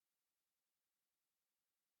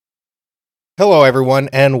Hello, everyone,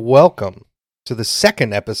 and welcome to the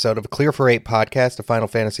second episode of Clear for 8 podcast, a Final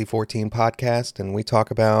Fantasy XIV podcast, and we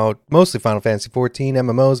talk about mostly Final Fantasy XIV,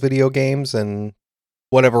 MMOs, video games, and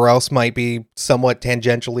whatever else might be somewhat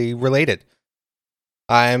tangentially related.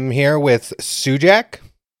 I'm here with Sujak.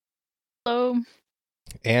 Hello.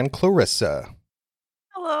 And Clarissa.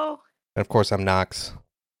 Hello. And of course, I'm Nox.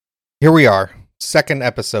 Here we are, second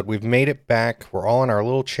episode. We've made it back. We're all in our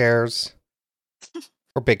little chairs,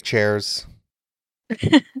 or big chairs.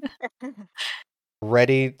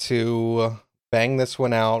 Ready to bang this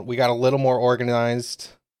one out. We got a little more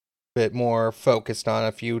organized, a bit more focused on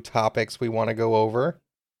a few topics we want to go over.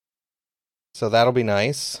 So that'll be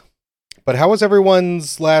nice. But how was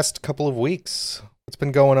everyone's last couple of weeks? What's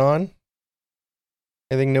been going on?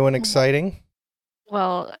 Anything new and exciting?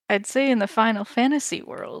 Well, I'd say in the Final Fantasy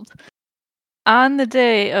world, on the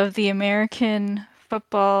day of the American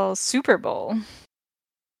football Super Bowl,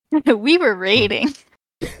 we were raiding.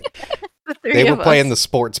 They were playing the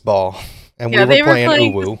sports ball, and we were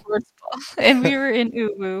playing Uwu. And we were in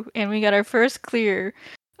Uwu, and we got our first clear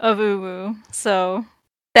of Uwu. So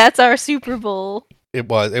that's our Super Bowl. It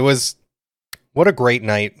was. What a great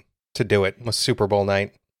night to do it. It was Super Bowl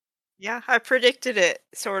night. Yeah, I predicted it,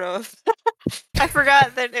 sort of. I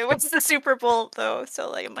forgot that it was the Super Bowl, though.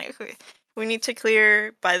 So, I'm like, okay, we need to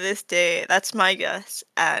clear by this day. That's my guess.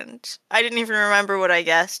 And I didn't even remember what I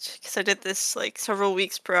guessed, because I did this, several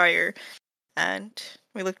weeks prior. And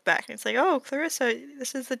we looked back, and it's like, oh, Clarissa,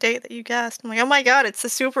 this is the date that you guessed. I'm like, oh my god, it's the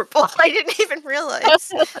Super Bowl. I didn't even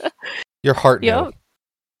realize. Your heart knew.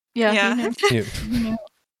 Yeah. You knew.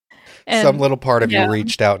 Some little part of you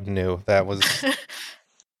reached out and knew that was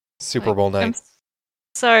Super Bowl night. I'm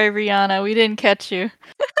sorry, Rihanna, we didn't catch you.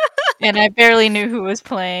 And I barely knew who was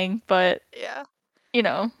playing, but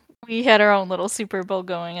we had our own little Super Bowl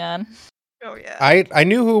going on. Oh yeah. I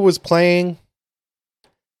knew who was playing,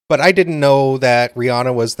 but I didn't know that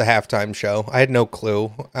Rihanna was the halftime show. I had no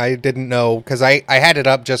clue. I didn't know, because I had it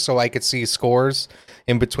up just so I could see scores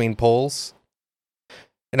in between polls.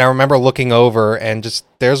 And I remember looking over and just,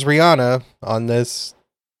 there's Rihanna on this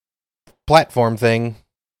platform thing,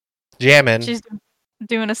 jamming. She's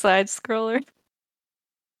doing a side scroller.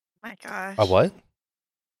 My gosh. A what?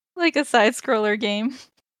 Like a side scroller game.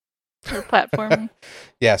 Or platforming.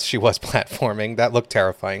 Yes, she was platforming. That looked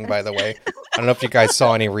terrifying, by the way. I don't know if you guys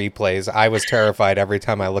saw any replays. I was terrified every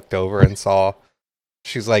time I looked over and saw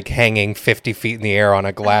she's hanging 50 feet in the air on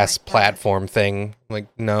a glass platform thing. Like,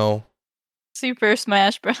 no. Super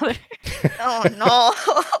Smash Brother. Oh no.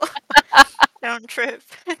 Don't trip.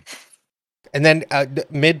 And then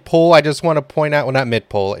mid-poll, I just want to point out, well, not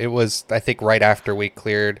mid-poll, it was, I think, right after we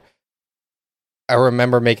cleared. I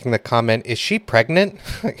remember making the comment, is she pregnant?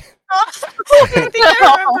 I think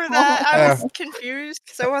I remember that. I was confused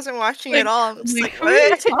because I wasn't watching at all. I'm just who are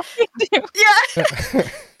you talking to?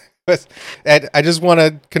 Yeah. And I just want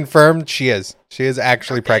to confirm she is. She is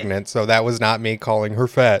actually pregnant, so that was not me calling her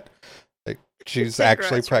fat. She's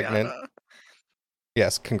actually pregnant. Rihanna.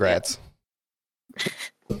 Yes, congrats.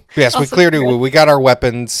 Yes, we cleared it. We got our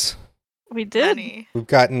weapons. We did. We've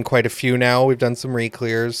gotten quite a few now. We've done some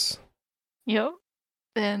re-clears. Yep.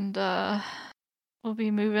 And we'll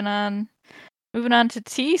be moving on to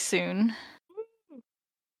T soon.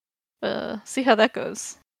 See how that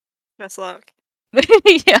goes. Best luck.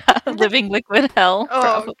 Yeah, living liquid hell. Oh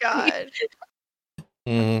probably. god.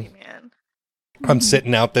 Mm-hmm. Man. I'm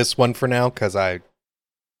sitting out this one for now because I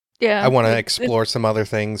want to explore some other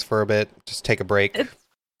things for a bit. Just take a break. It's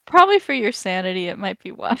probably for your sanity. It might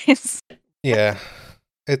be wise. Yeah,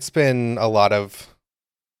 it's been a lot of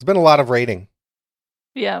raiding.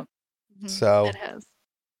 Yeah. So it has.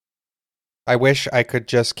 I wish I could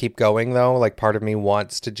just keep going though. Part of me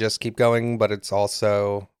wants to just keep going, but it's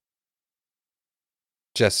also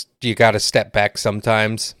just you got to step back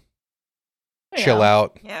sometimes, chill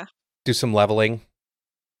out, do some leveling.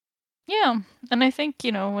 Yeah, and I think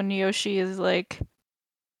when Yoshi is the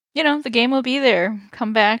game will be there.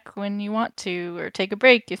 Come back when you want to, or take a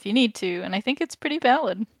break if you need to, and I think it's pretty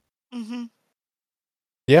valid. Mm-hmm.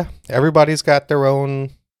 Yeah, everybody's got their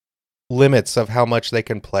own limits of how much they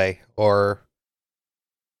can play, or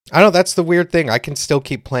I don't know, that's the weird thing. I can still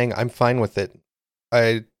keep playing. I'm fine with it.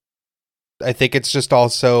 I think it's just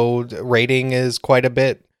also raiding is quite a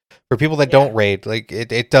bit for people that don't raid.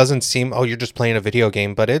 It doesn't seem, oh, you're just playing a video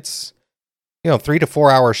game, but it's 3 to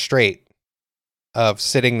 4 hours straight of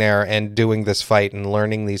sitting there and doing this fight and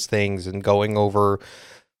learning these things and going over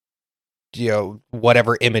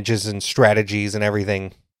whatever images and strategies and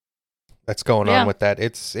everything that's going on with that.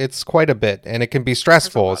 It's quite a bit, and it can be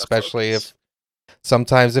stressful, especially if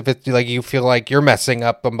Sometimes if it's like you feel like you're messing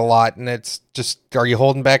up them a lot and it's just, are you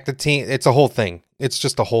holding back the team? It's a whole thing. It's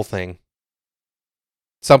just a whole thing.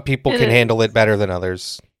 Some people It can is. handle it better than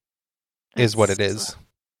others, is what it It's, is.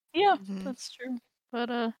 Yeah, Mhm. that's true.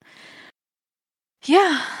 But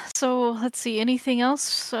yeah. So let's see. Anything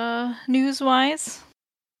else news-wise?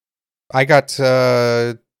 I got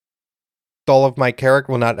all of my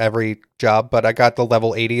character, well, not every job, but I got the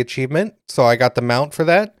level 80 achievement, so I got the mount for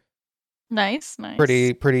that. Nice, nice.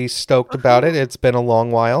 Pretty stoked about it. Woohoo. It's been a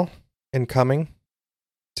long while in coming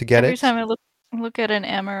to get Every it. time I look at an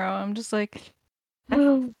Amaro, I'm just like,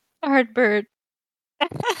 oh, Heartbird.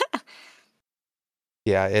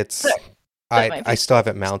 Yeah, it's That might I be still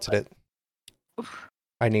haven't spoilers, mounted it. but-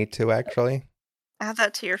 I need to actually. Add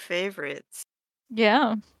that to your favorites.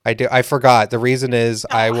 Yeah. I do. I forgot. The reason is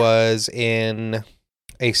I Oh. was in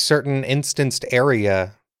a certain instanced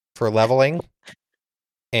area for leveling,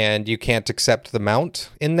 and you can't accept the mount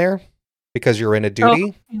in there because you're in a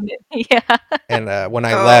duty. Yeah. And when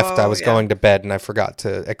I left, I Oh, was yeah. going to bed and I forgot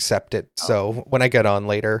to accept it. Oh. So when I get on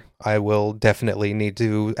later, I will definitely need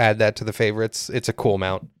to add that to the favorites. It's a cool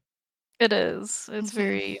mount. It is. It's Mhm.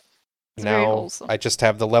 very. It's very Now wholesome. I just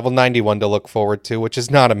have the level 91 to look forward to, which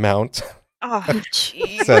is not a mount. Oh,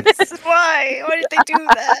 jeez. So- Why? Why did they do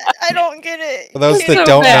that? I don't get it. For those It's that so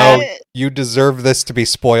don't bad. know, you deserve this to be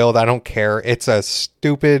spoiled. I don't care. It's a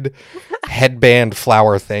stupid headband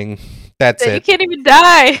flower thing. That's You it. can't even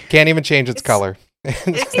die. Can't even change its It's- color.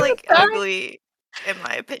 It's like Sorry. ugly, in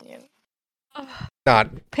my opinion. not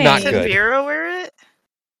Pain. Should good. Vera wear it?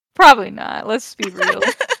 Probably not. Let's be real.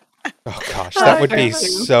 Oh gosh, Oh, that would be God.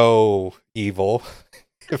 so evil.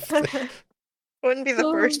 If- Wouldn't be the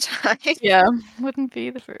Oh. first time. Yeah, wouldn't be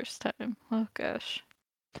the first time. Oh gosh.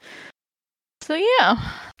 So yeah,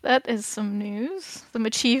 that is some news. Some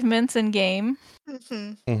achievements in game.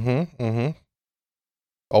 Mhm. Mm-hmm.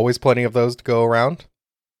 Always plenty of those to go around.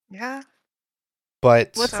 Yeah.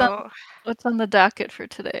 But What's So, What's on the docket for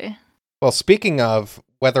today? well, speaking of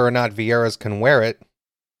whether or not Vieras can wear it,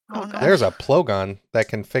 oh no. there's a plogon that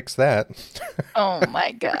can fix that. Oh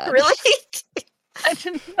my god. Really? I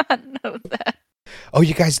did not know that. Oh,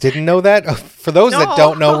 you guys didn't know that? For those that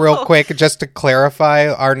don't know, real No. quick, just to clarify,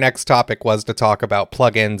 our next topic was to talk about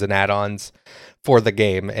plugins and add-ons for the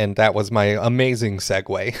game, and that was my amazing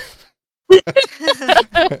segue.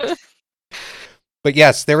 But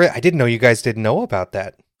yes, I didn't know you guys didn't know about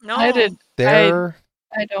that. No. I did. There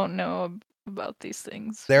I don't know about these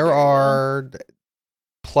things. there very well. are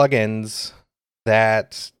plugins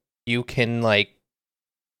that you can like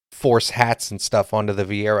force hats and stuff onto the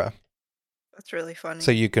Viera That's really funny.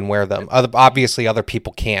 so you can wear them. Obviously other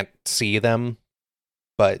people can't see them,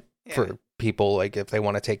 but Yeah. for people like if they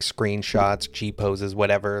want to take screenshots, G poses,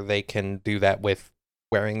 whatever, they can do that with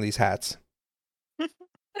wearing these hats.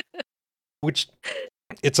 Which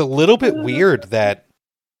it's a little bit weird that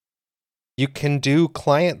you can do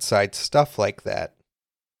client side stuff like that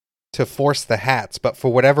to force the hats, but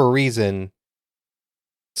for whatever reason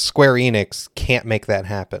Square Enix can't make that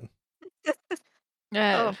happen.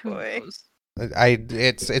 Yeah, Oh, who boy. knows?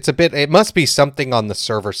 It's a bit, it must be something on the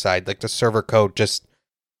server side, like the server code just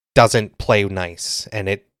doesn't play nice and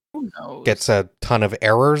it Who knows? gets a ton of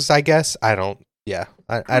errors, I guess. I don't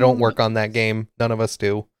work on that game. None of us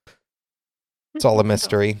do. It's all a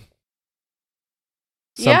mystery.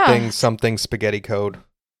 Yeah. Something spaghetti code.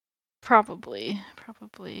 Probably.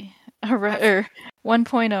 Or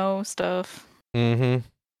 1.0 stuff. Mm-hmm.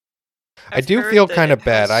 I I've do heard feel that kind of it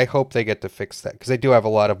bad. has- I hope they get to fix that because they do have a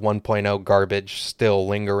lot of 1.0 garbage still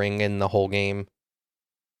lingering in the whole game.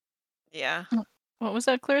 Yeah. What was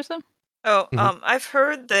that, Clarissa? Oh, Mhm. I've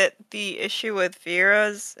heard that the issue with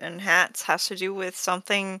Veras and hats has to do with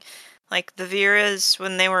something like the Veras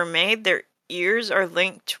when they were made, their ears are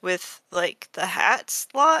linked with like the hat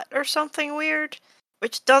slot or something weird,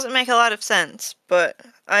 which doesn't make a lot of sense. But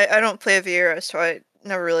I don't play a Vera, so I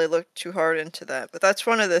never really looked too hard into that. But that's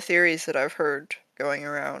one of the theories that I've heard going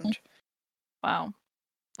around. Wow.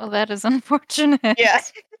 Well, that is unfortunate. Yeah.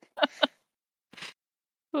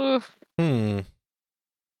 Oof. Hmm.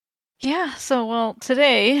 Yeah, so, well,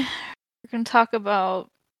 today we're going to talk about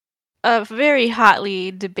a very hotly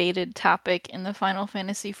debated topic in the Final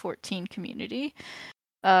Fantasy XIV community.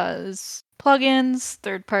 Is plugins,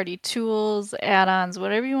 third-party tools, add-ons,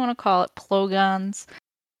 whatever you want to call it, plogons.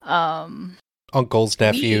 Uncles,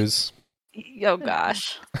 nephews. Oh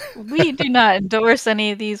gosh. We do not endorse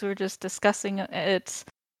any of these. We're just discussing it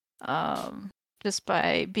just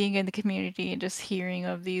by being in the community and just hearing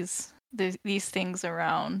of these things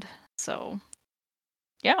around. So,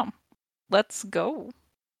 yeah. Let's go.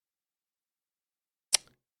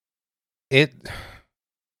 it.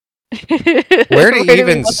 Where to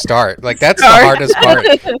even start? Like, that's the hardest part.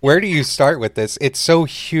 Where do you start with this? It's so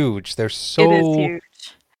huge. It is huge.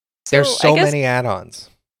 There's so I guess, many add-ons.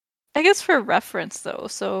 I guess for reference though,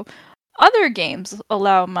 so other games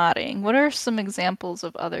allow modding. What are some examples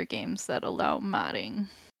of other games that allow modding?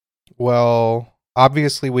 Well,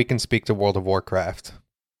 obviously we can speak to World of Warcraft.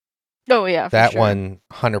 Oh yeah, for That sure. one,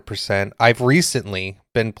 100%. I've recently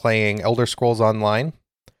been playing Elder Scrolls Online.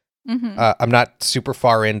 I'm not super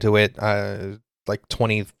far into it, like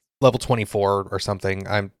level 24 or something.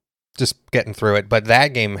 I'm just getting through it, but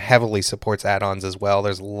that game heavily supports add-ons as well.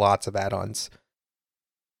 There's lots of add-ons.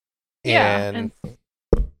 Yeah, And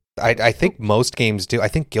I think most games do. I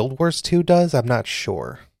think Guild Wars 2 does. I'm not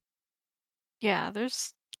sure. Yeah,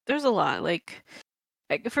 there's a lot. Like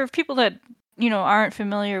for people that aren't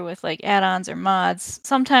familiar with like add-ons or mods,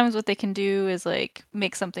 sometimes what they can do is like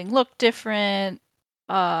make something look different,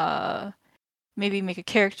 maybe make a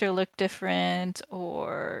character look different,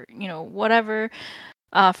 or whatever.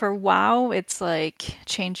 For WoW, it's like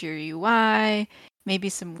change your UI, maybe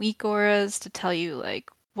some weak auras to tell you like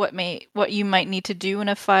what you might need to do in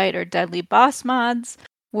a fight, or deadly boss mods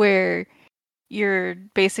where you're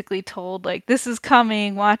basically told like this is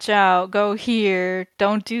coming, watch out, go here,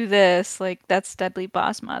 don't do this. Like that's deadly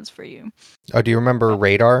boss mods for you. Oh, do you remember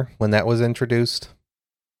Radar when that was introduced?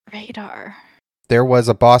 Radar. There was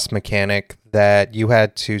a boss mechanic that you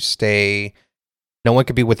had to stay. No one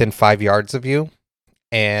could be within 5 yards of you,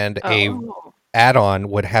 and a add-on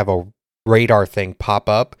would have a radar thing pop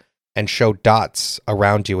up and show dots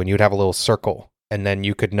around you, and you'd have a little circle, and then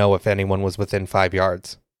you could know if anyone was within 5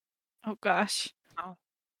 yards. Oh gosh. Oh.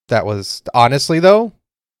 That was honestly though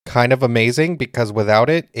kind of amazing, because without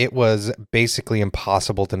it, it was basically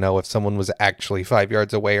impossible to know if someone was actually 5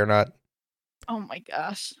 yards away or not. Oh my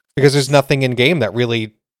gosh. Because there's nothing in game that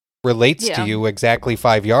really relates to you exactly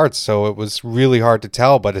 5 yards, so it was really hard to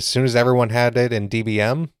tell. But as soon as everyone had it in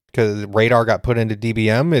DBM, because Radar got put into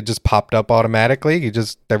DBM, it just popped up automatically.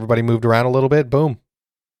 Everybody moved around a little bit, boom.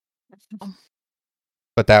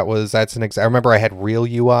 But that's an I remember I had real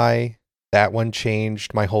UI. That one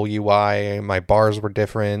changed my whole UI. My bars were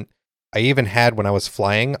different. I even had, when I was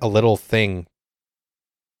flying, a little thing.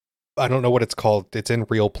 I don't know what it's called. It's in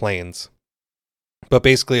Real Planes. But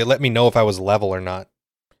basically, it let me know if I was level or not.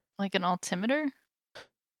 Like an altimeter?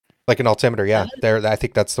 Like an altimeter, yeah. I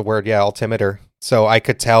think that's the word, yeah, altimeter. So I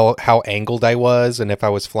could tell how angled I was and if I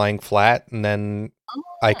was flying flat, and then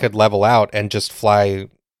I could level out and just fly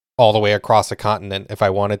all the way across a continent if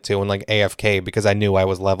I wanted to, and like AFK, because I knew I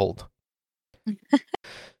was leveled.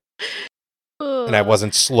 And I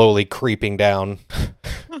wasn't slowly creeping down,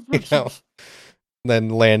 then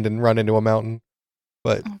land and run into a mountain.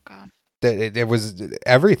 But oh god. It was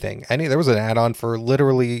everything. There was an add-on for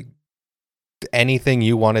literally anything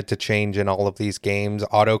you wanted to change in all of these games.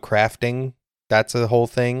 Auto crafting, that's a whole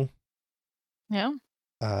thing. Yeah.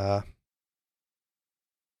 So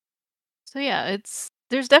yeah,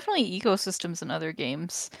 there's definitely ecosystems in other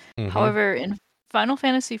games. mm-hmm. However, in Final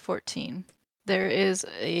Fantasy XIV, there is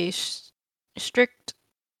a strict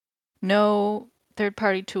no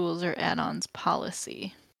third-party tools or add-ons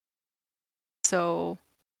policy. So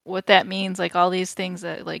what that means, like all these things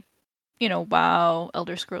that like, WoW,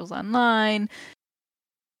 Elder Scrolls Online,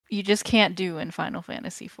 you just can't do in Final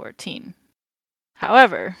Fantasy XIV.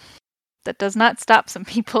 However, that does not stop some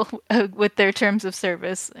people with their terms of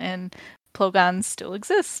service, and plogons still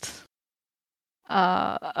exist.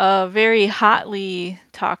 A very hotly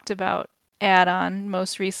talked about add-on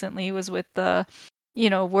most recently was with the,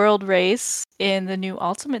 World Race in the new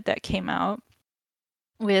Ultimate that came out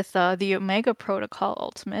with the Omega Protocol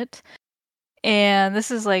Ultimate. And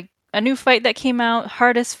this is like a new fight that came out,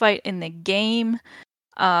 hardest fight in the game.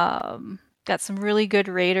 Got some really good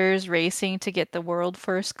raiders racing to get the world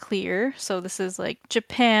first clear. So this is like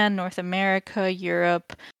Japan, North America,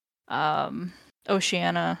 Europe,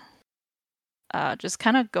 Oceania, just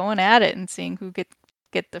kind of going at it and seeing who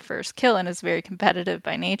get the first kill, and is very competitive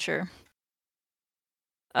by nature.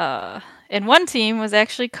 And one team was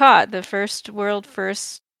actually caught. The world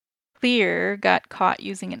first clear got caught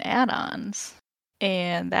using an add-ons,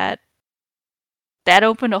 and that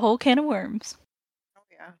opened a whole can of worms.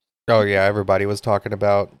 Oh yeah, everybody was talking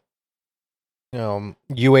about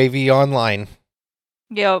UAV Online.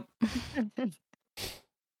 Yep.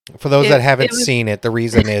 For those that haven't seen it, the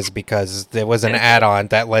reason is because there was an add-on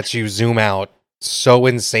that lets you zoom out so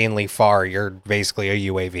insanely far, you're basically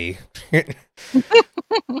a UAV.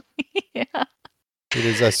 Yeah. It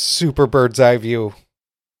is a super bird's eye view.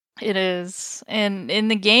 It is. And in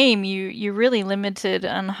the game, you're really limited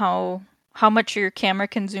on how how much your camera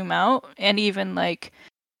can zoom out, and even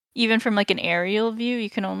from like an aerial view, you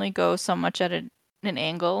can only go so much at an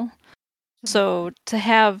angle. So to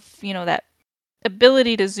have, that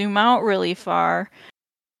ability to zoom out really far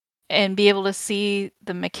and be able to see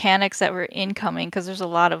the mechanics that were incoming, because there's a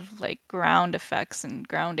lot of like ground effects and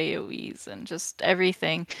ground AoEs and just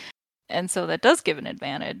everything. And so that does give an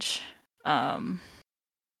advantage.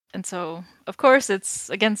 And so, of course, it's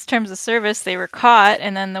against terms of service. They were caught,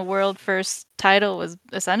 and then the world first title was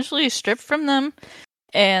essentially stripped from them,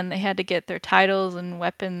 and they had to get their titles and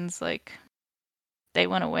weapons, like, they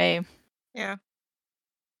went away. Yeah.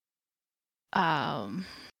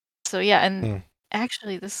 So yeah, and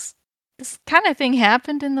actually this kind of thing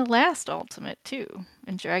happened in the last Ultimate too,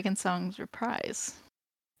 in Dragon Song's Reprise,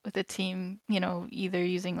 with a team, either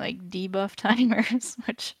using like debuff timers,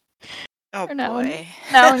 which are now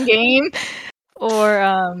in game,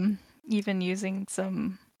 or even using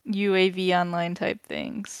some UAV online type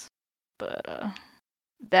things. But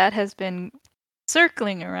that has been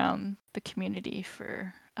circling around the community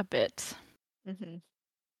for a bit. Mm-hmm.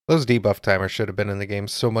 Those debuff timers should have been in the game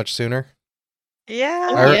so much sooner. Yeah.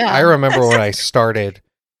 I remember when I started,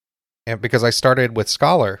 and because I started with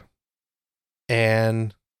Scholar,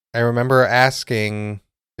 and I remember asking,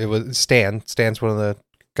 it was Stan's one of the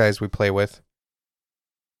guys we play with.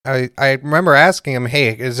 I remember asking him, hey,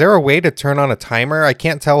 is there a way to turn on a timer? I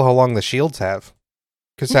can't tell how long the shields have.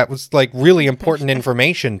 Because that was like really important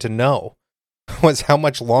information to know, was how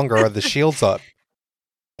much longer are the shields up.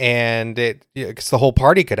 And because the whole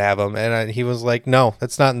party could have them. And he was like, no,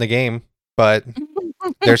 that's not in the game. But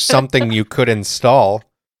there's something you could install.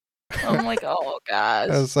 I'm like, oh gosh.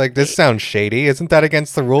 I was like, this sounds shady. Isn't that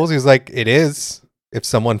against the rules? He's like, it is. If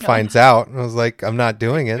someone finds out. And I was like, I'm not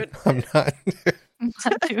doing it. I'm not. I'm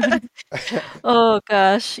not doing it. Oh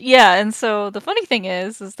gosh. Yeah, and so the funny thing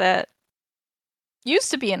is that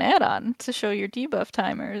used to be an add-on to show your debuff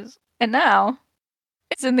timers, and now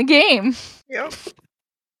it's in the game. Yep.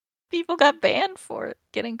 People got banned for it,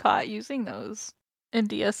 getting caught using those in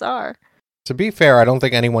DSR. To be fair, I don't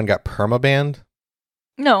think anyone got permabanned.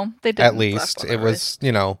 No, they didn't. At least it was,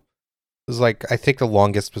 it was like, I think the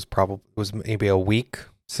longest was maybe a week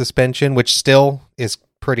suspension, which still is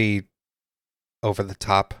pretty over the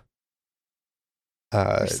top.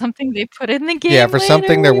 For something they put in the game. Yeah, for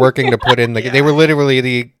something they're working to put in the game. They were literally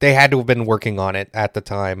they had to have been working on it at the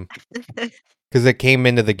time, because it came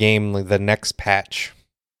into the game the next patch,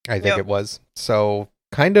 I think it was. So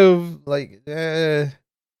kind of like, come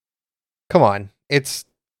on, it's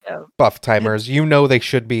buff timers. They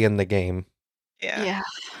should be in the game. Yeah.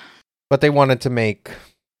 But they wanted to make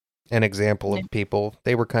an example of people.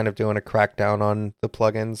 They were kind of doing a crackdown on the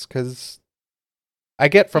plugins, because I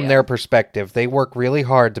get from their perspective, they work really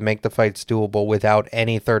hard to make the fights doable without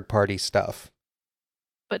any third-party stuff.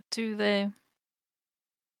 But do they?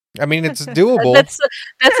 I mean, it's doable.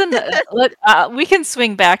 We can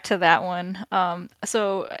swing back to that one.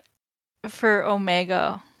 So for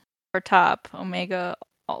Omega or top Omega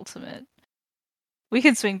Ultimate, we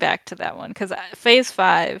can swing back to that one, because Phase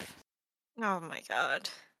 5. Oh my god.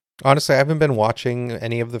 Honestly, I haven't been watching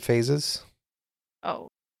any of the phases. Oh,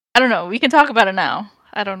 I don't know. We can talk about it now.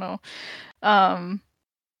 I don't know.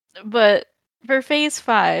 But for Phase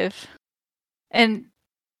 5, and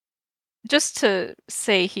just to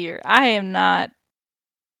say here, I am not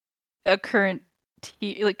a current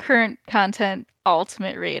content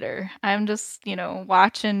ultimate raider. I'm just,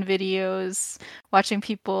 watching videos, watching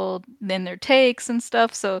people in their takes and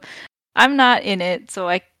stuff. So I'm not in it. So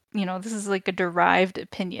this is like a derived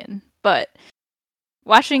opinion. But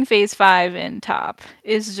watching Phase 5 in top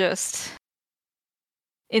is just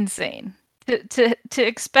insane. To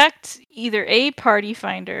expect either A, party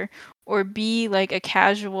finder, or B, like a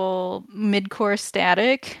casual mid-core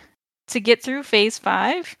static to get through Phase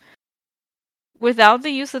 5 without the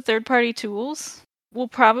use of third-party tools will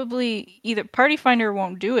probably either party finder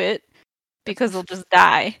won't do it because they'll just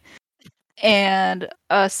die, and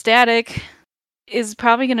a static is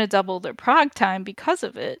probably going to double their prog time because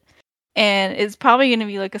of it, and it's probably going to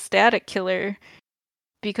be like a static killer,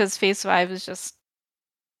 because Phase 5 is just,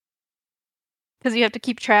 because you have to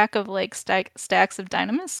keep track of like stacks of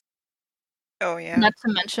dynamis. Oh yeah. Not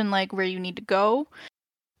to mention like where you need to go.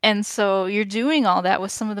 And so you're doing all that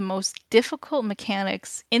with some of the most difficult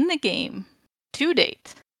mechanics in the game to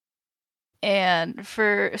date. And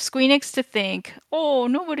for Squeenix to think, oh,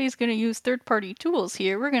 nobody's going to use third-party tools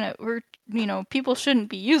here. People shouldn't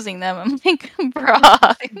be using them. I'm like,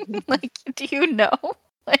 bruh, like, do you know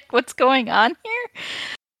like what's going on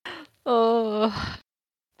here? Oh,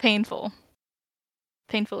 painful.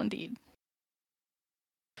 Painful indeed.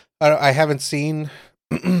 I haven't seen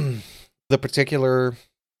the particular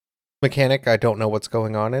mechanic. I don't know what's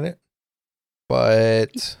going on in it,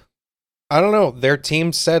 but I don't know. Their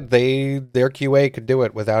team said their QA could do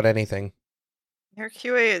it without anything. Their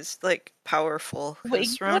QA is like powerful Wait,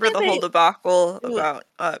 because what remember did the whole they debacle do? about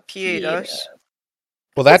P8us?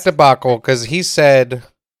 Well, that debacle, because he said,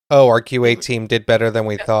 "Oh, our QA team did better than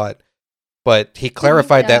we thought," but he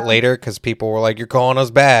clarified that later because people were like, "You're calling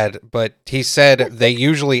us bad," but he said they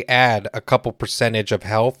usually add a couple percentage of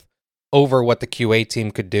health over what the QA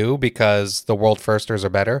team could do because the world firsters are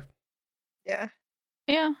better. Yeah.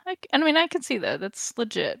 Yeah, I mean, I can see that. That's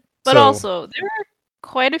legit. But So- also, there are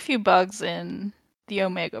quite a few bugs in the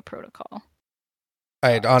Omega protocol.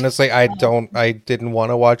 I didn't want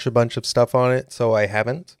to watch a bunch of stuff on it, so I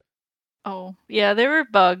haven't. Oh, yeah, there were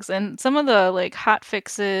bugs, and some of the like hot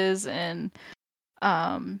fixes and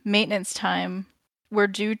maintenance time were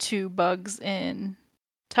due to bugs in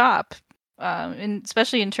top, and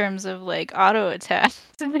especially in terms of like auto attack.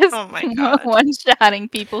 Oh my god. One-shotting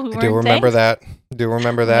people who I do weren't remember tanks. that. Do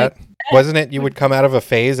remember Like, that? Wasn't it you would come out of a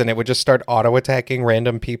phase and it would just start auto attacking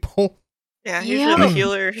random people? Yeah, Yeah. usually the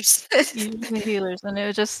healers. Usually healers, and it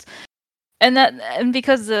was just and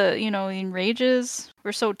because the enrages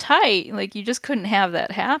were so tight, like you just couldn't have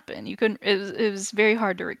that happen. You couldn't. It was very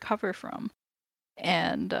hard to recover from,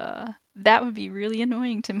 and that would be really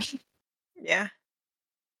annoying to me. Yeah.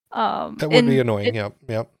 That would be annoying.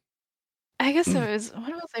 Yep. I guess it was what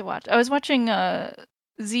was I watching? I was watching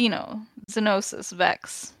Xenosis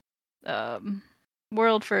Vex,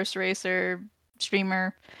 world first racer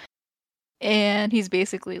streamer, and he's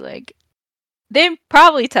basically like, they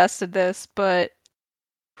probably tested this, but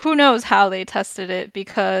who knows how they tested it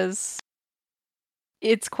because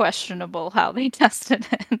it's questionable how they tested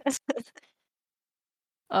it.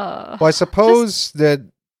 Well, I suppose that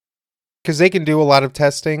because they can do a lot of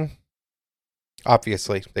testing.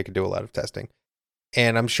 Obviously, they can do a lot of testing.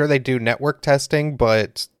 And I'm sure they do network testing,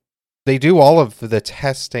 but they do all of the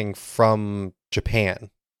testing from Japan,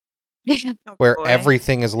 where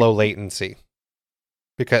everything is low latency.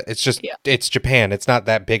 Because it's Japan. It's not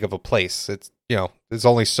that big of a place. It's, there's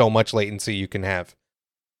only so much latency you can have.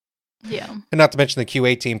 Yeah. And not to mention the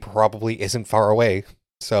QA team probably isn't far away.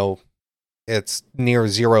 So it's near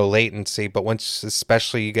zero latency. But once,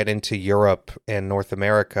 especially you get into Europe and North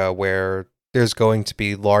America, where there's going to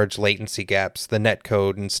be large latency gaps, the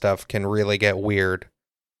netcode and stuff can really get weird.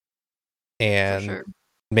 And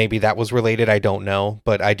maybe that was related, I don't know.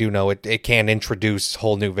 But I do know it can introduce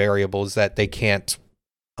whole new variables that they can't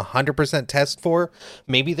 100% test for.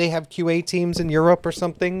 Maybe they have QA teams in Europe or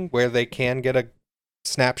something where they can get a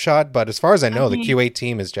snapshot. But as far as I know, the QA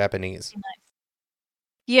team is Japanese.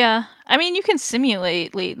 Yeah. I mean, you can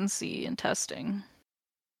simulate latency in testing.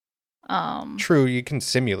 True, you can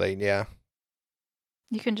simulate, yeah.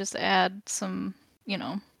 You can just add some,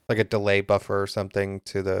 like a delay buffer or something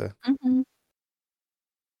to the... Mm-hmm.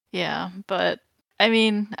 Yeah, but I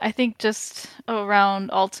mean, I think just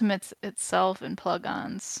around Ultimates itself and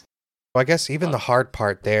plugons. Well, I guess even the hard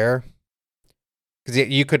part there, because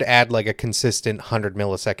you could add like a consistent 100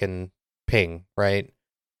 millisecond ping, right?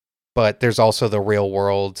 But there's also the real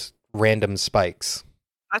world random spikes.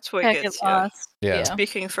 That's what gets you. Yeah.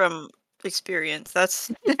 Speaking from experience,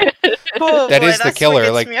 that's that is the killer. What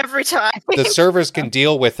gets like me every time. The servers can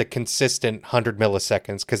deal with a consistent 100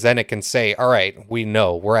 milliseconds because then it can say, all right, we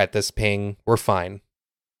know we're at this ping, we're fine.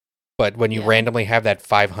 But when you randomly have that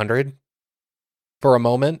 500 for a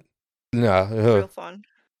moment, no. Real fun.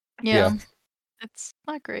 Yeah. It's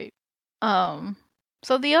not great. So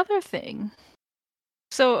the other thing.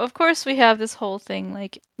 So of course we have this whole thing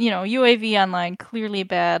like, UAV online clearly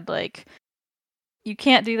bad, like you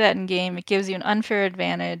can't do that in game. It gives you an unfair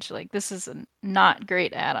advantage. Like this is a not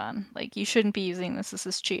great add-on. Like you shouldn't be using this. This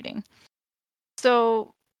is cheating.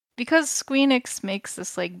 So because Squeenix makes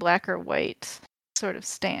this like black or white sort of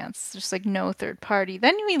stance, just like no third party,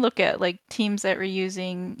 then we look at like teams that were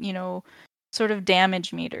using, sort of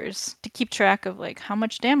damage meters to keep track of like how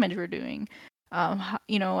much damage we're doing. Are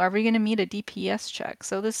we going to meet a DPS check?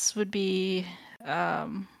 So this would be,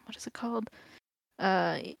 what is it called?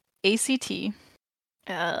 ACT.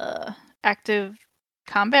 Active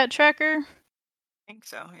combat tracker. I think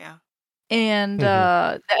so, yeah. And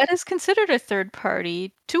that is considered a third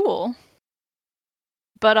party tool.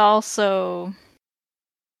 But also,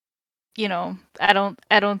 I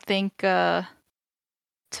don't think to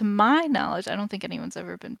my knowledge, I don't think anyone's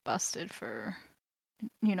ever been busted for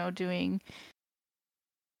doing,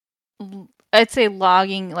 I'd say,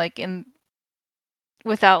 logging like in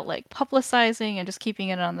without like publicizing and just keeping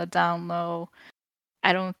it on the down low.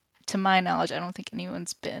 to my knowledge, I don't think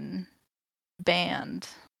anyone's been banned.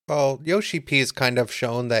 Well, Yoshi P has kind of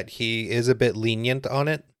shown that he is a bit lenient on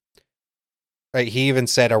it. Right, he even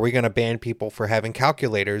said, are we going to ban people for having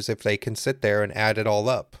calculators if they can sit there and add it all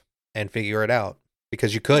up and figure it out?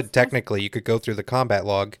 Because you could, technically, you could go through the combat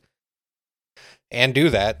log and do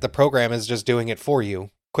that. The program is just doing it for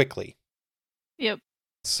you quickly. Yep.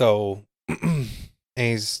 So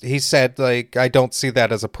he said, like, I don't see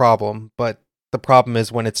that as a problem, but the problem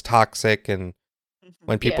is when it's toxic and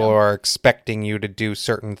when people are expecting you to do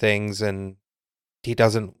certain things, and he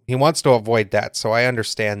wants to avoid that. So I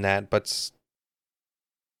understand that, but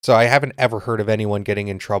so I haven't ever heard of anyone getting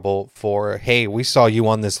in trouble for, hey, we saw you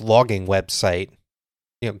on this logging website.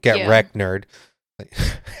 Get wrecked, nerd.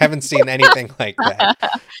 Haven't seen anything like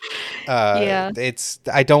that.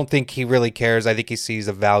 I don't think he really cares. I think he sees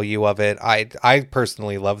the value of it. I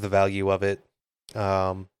personally love the value of it.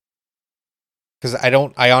 Because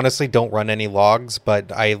I honestly don't run any logs,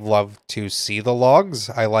 but I love to see the logs.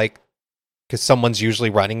 I like, because someone's usually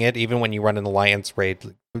running it. Even when you run an alliance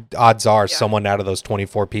raid, odds are someone out of those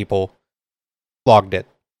 24 people logged it.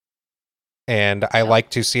 And I like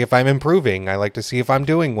to see if I'm improving. I like to see if I'm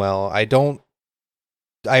doing well.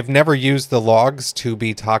 I've never used the logs to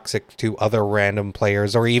be toxic to other random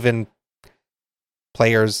players or even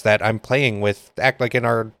players that I'm playing with. Act like in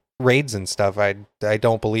our raids and stuff. I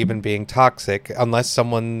don't believe in being toxic unless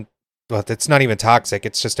someone, well, it's not even toxic.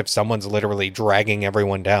 It's just if someone's literally dragging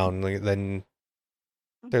everyone down, then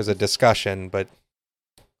there's a discussion, but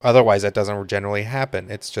otherwise that doesn't generally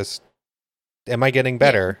happen. It's just, am I getting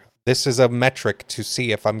better? Yeah. This is a metric to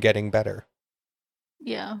see if I'm getting better.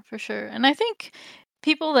 Yeah, for sure. And I think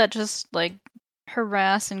people that just like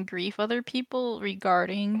harass and grief other people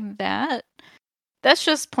regarding that's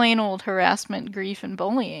just plain old harassment, grief, and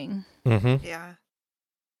bullying. Mm-hmm. Yeah.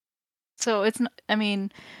 So it's not, I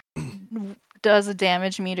mean, does a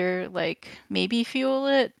damage meter like maybe fuel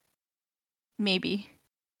it? Maybe.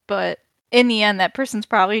 But in the end, that person's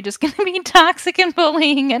probably just going to be toxic and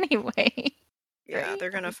bullying anyway. Yeah, they're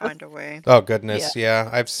going to find a way. Oh, goodness. Yeah,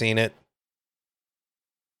 I've seen it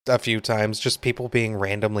a few times. Just people being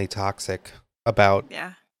randomly toxic about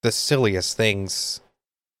the silliest things.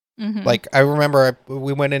 Mm-hmm. Like, I remember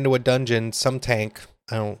we went into a dungeon, some tank,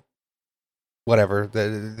 whatever,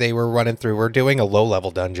 they were running through. We're doing a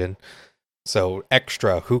low-level dungeon. So,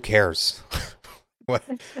 extra, who cares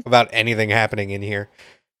about anything happening in here?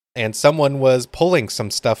 And someone was pulling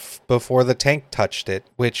some stuff before the tank touched it,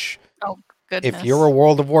 which, if you're a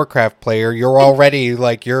World of Warcraft player, you're already,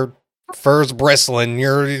 like, your fur's bristling.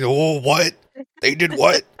 You're, oh, what? They did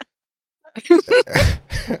what?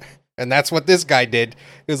 And that's what this guy did.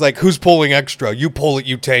 He was like, who's pulling extra? You pull it,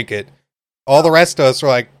 you take it. All the rest of us were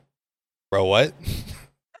like, bro, what?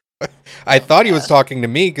 I thought he was talking to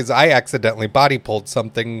me because I accidentally body pulled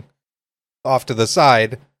something off to the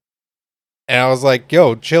side. And I was like,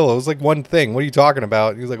 yo, chill. It was like one thing. What are you talking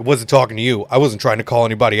about? He was like, I wasn't talking to you. I wasn't trying to call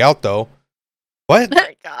anybody out, though. What? Oh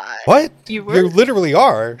my God. What? You literally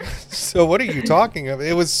are. So what are you talking about?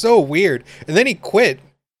 It was so weird. And then he quit.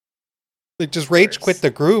 Like, just rage quit the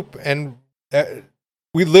group. And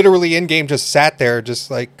we literally in-game just sat there just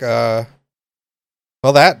like, well,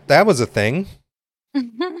 that was a thing.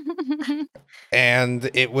 And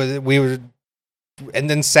and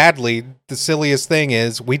then sadly, the silliest thing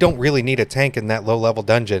is we don't really need a tank in that low-level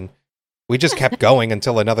dungeon. We just kept going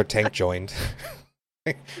until another tank joined.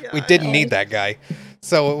 We didn't need that guy.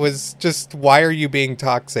 So it was just, why are you being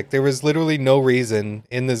toxic? There was literally no reason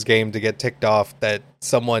in this game to get ticked off that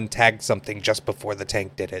someone tagged something just before the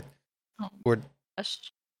tank did it.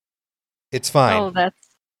 It's fine. Oh, that's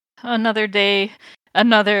another day,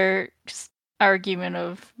 another argument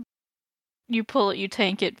of you pull it, you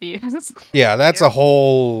tank it views. Yeah, that's a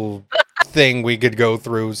whole thing we could go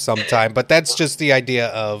through sometime, but that's just the idea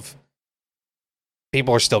of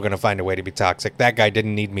people are still going to find a way to be toxic. That guy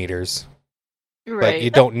didn't need meters. Right. But you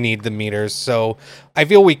don't need the meters, so I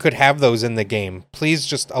feel we could have those in the game. Please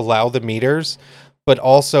just allow the meters, but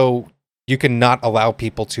also you can not allow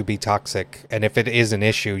people to be toxic, and if it is an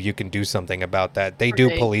issue, you can do something about that. They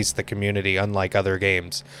do police the community, unlike other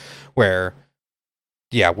games, where,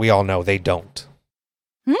 yeah, we all know they don't.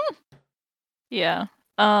 Yeah.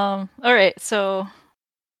 All right, so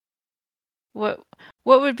what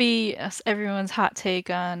would be everyone's hot take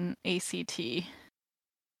on ACT?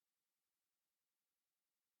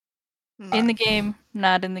 In the game,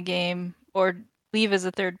 not in the game, or leave as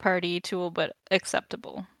a third-party tool, but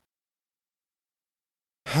acceptable?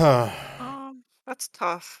 That's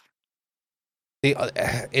tough.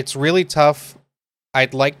 It's really tough.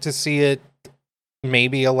 I'd like to see it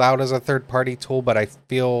maybe allowed as a third-party tool, but I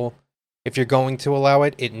feel if you're going to allow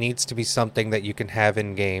it, it needs to be something that you can have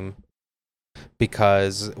in game,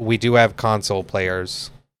 because we do have console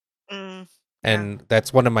players. And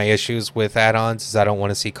that's one of my issues with add-ons, is I don't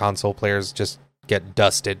want to see console players just get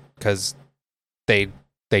dusted because they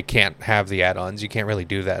can't have the add-ons. You can't really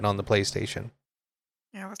do that on the PlayStation.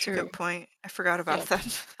 Yeah, that's True. a good point. I forgot about them.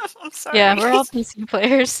 I'm sorry. Yeah, we're all PC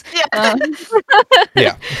players. Yeah.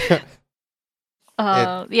 Yeah.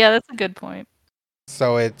 Yeah, that's a good point.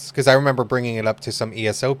 So it's because I remember bringing it up to some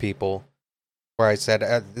ESO people where I said,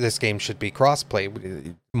 this game should be cross-play.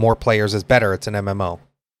 More players is better. It's an MMO.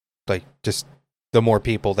 Like, just the more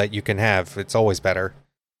people that you can have, it's always better.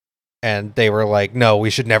 And they were like, no, we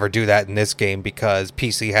should never do that in this game because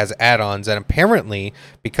PC has add-ons. And apparently,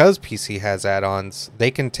 because PC has add-ons,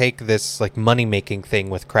 they can take this like money-making thing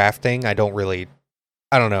with crafting. I don't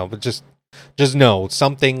know, but just know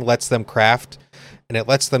something lets them craft, and it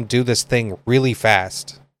lets them do this thing really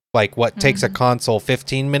fast. Like what takes a console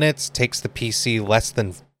 15 minutes takes the PC less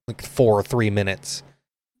than like 4 or 3 minutes.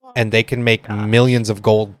 And they can make millions of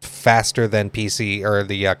gold faster than PC or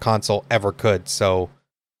the console ever could. So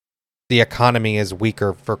the economy is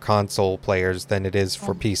weaker for console players than it is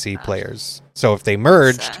for PC players. So if they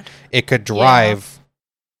merged, it could drive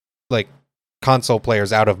like console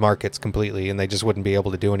players out of markets completely, and they just wouldn't be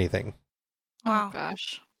able to do anything. Wow. Oh,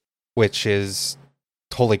 gosh. Which is,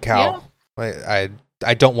 holy cow. Yeah.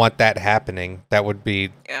 I don't want that happening. That would be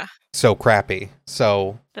so crappy.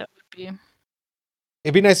 So that would be.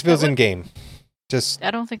 It'd be nice if it was in game. Just I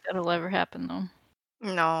don't think that'll ever happen though.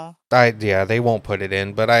 No. They won't put it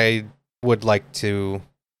in, but I would like to.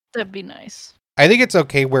 That'd be nice. I think it's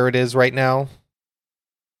okay where it is right now.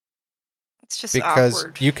 It's just because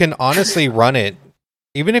awkward. You can honestly run it,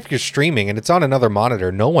 even if you're streaming and it's on another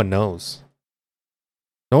monitor. No one knows.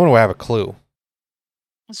 No one will have a clue.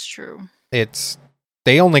 That's true.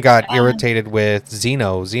 They only got irritated with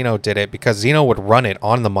Xeno. Xeno did it because Xeno would run it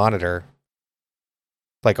on the monitor,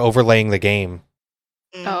 like overlaying the game.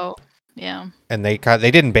 Oh, yeah. And they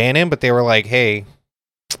didn't ban him, but they were like, "Hey,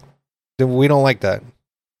 we don't like that."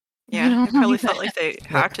 Yeah, it probably felt like they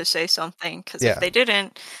had to say something, because if they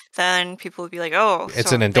didn't, then people would be like, "Oh, it's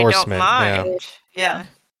so an endorsement." They don't mind. Yeah.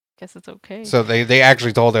 Guess it's okay. So they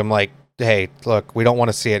actually told him like, "Hey, look, we don't want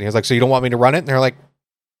to see it." And he was like, "So you don't want me to run it?" And they're like,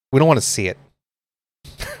 "We don't want to see it."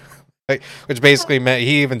 Which basically meant,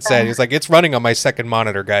 he even said, he was like, "It's running on my second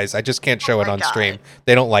monitor, guys. I just can't show it on stream.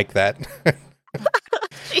 They don't like that."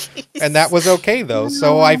 And that was okay though.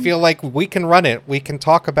 So I feel like we can run it. We can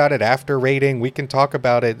talk about it after rating. We can talk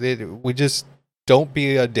about it. We just don't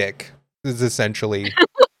be a dick. Is essentially.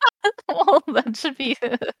 Well, that should be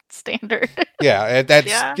standard.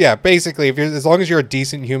 Yeah, basically, as long as you're a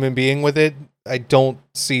decent human being with it, I don't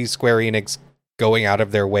see Square Enix going out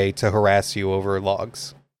of their way to harass you over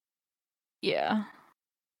logs. Yeah.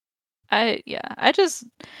 I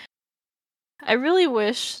really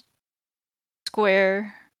wish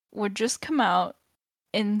Square would just come out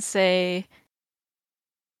and say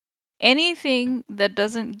anything that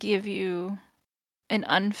doesn't give you an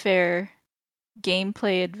unfair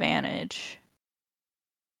gameplay advantage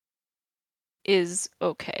is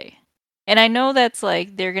okay. And I know that's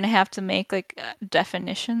like they're gonna have to make like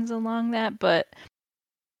definitions along that, but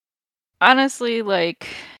honestly, like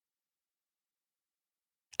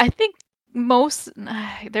I think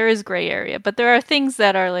there is gray area, but there are things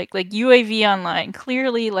that are like UAV online,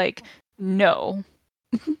 clearly like no.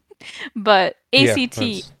 But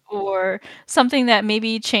ACT or something that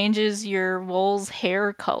maybe changes your wool's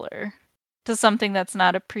hair color to something that's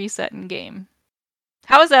not a preset in game.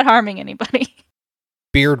 How is that harming anybody?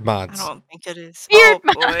 Beard mods. I don't think it is. Beard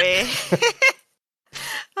boy.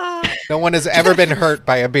 No one has ever been hurt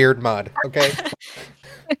by a beard mod, okay?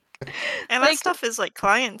 And that stuff is like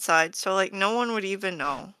client side, so like no one would even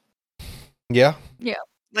know. Yeah. Yeah.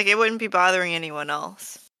 Like it wouldn't be bothering anyone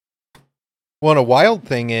else. Well, and a wild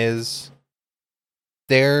thing is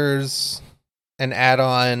there's an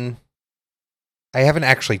add-on. I haven't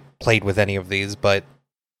actually played with any of these, but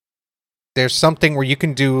there's something where you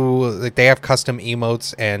can do, like they have custom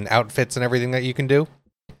emotes and outfits and everything that you can do.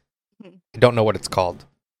 I don't know what it's called.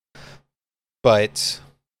 But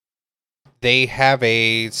they have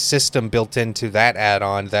a system built into that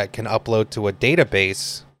add-on that can upload to a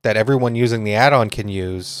database that everyone using the add-on can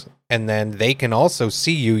use, and then they can also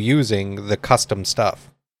see you using the custom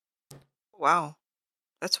stuff. Wow.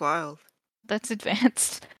 That's wild. That's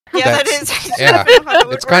advanced. Yeah, that is. Yeah,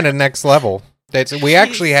 it's kind of next level. We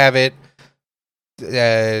actually have it,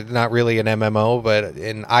 not really an MMO, but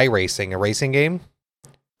in iRacing, a racing game.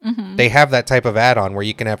 Mm-hmm. They have that type of add-on where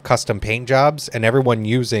you can have custom paint jobs, and everyone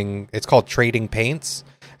using, it's called trading paints,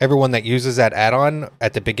 everyone that uses that add-on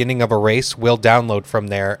at the beginning of a race will download from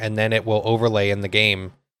there, and then it will overlay in the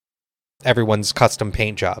game everyone's custom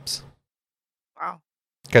paint jobs. Wow.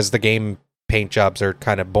 Because the game paint jobs are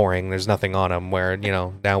kind of boring. There's nothing on them. Where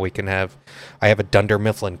now we can have. I have a Dunder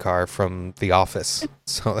Mifflin car from The Office,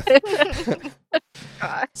 so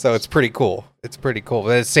so it's pretty cool. It's pretty cool.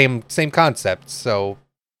 But it's same concept. So,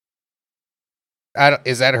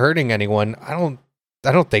 is that hurting anyone? I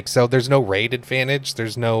don't think so. There's no raid advantage.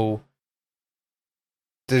 There's no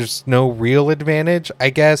real advantage, I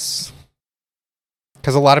guess.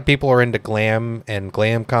 Because a lot of people are into glam and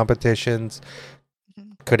glam competitions.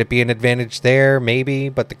 Could it be an advantage there? Maybe,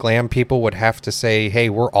 but the glam people would have to say, hey,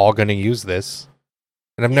 we're all going to use this.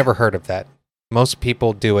 And I've never heard of that. Most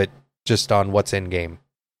people do it just on what's in game.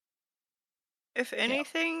 If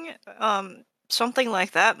anything, something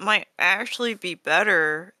like that might actually be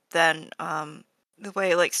better than the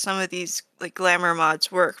way like some of these like glamour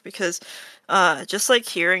mods work, because just like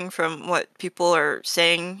hearing from what people are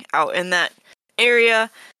saying out in that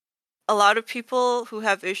area, a lot of people who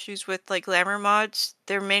have issues with like glamour mods,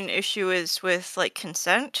 their main issue is with like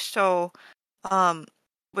consent. So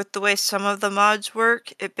with the way some of the mods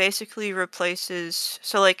work, it basically replaces,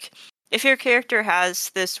 so like if your character has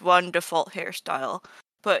this one default hairstyle,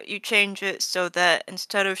 but you change it so that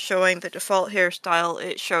instead of showing the default hairstyle,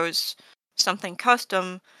 it shows something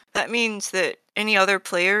custom, that means that any other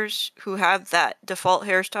players who have that default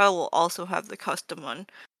hairstyle will also have the custom one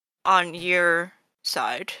on your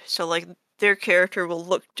side. So like their character will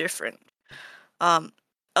look different. A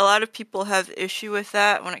lot of people have issue with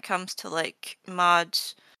that when it comes to like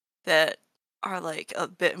mods that are like a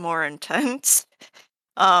bit more intense.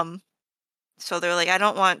 So they're like, I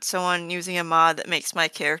don't want someone using a mod that makes my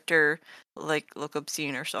character like look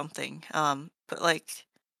obscene or something. But like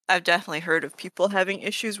I've definitely heard of people having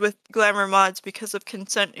issues with glamour mods because of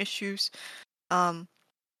consent issues.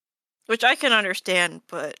 Which I can understand,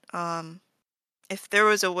 but if there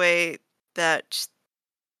was a way that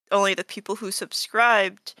only the people who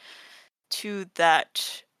subscribed to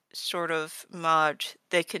that sort of mod,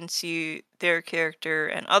 they can see their character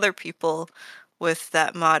and other people with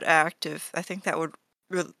that mod active, I think that would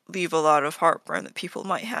relieve a lot of heartburn that people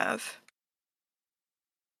might have.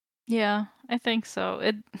 Yeah, I think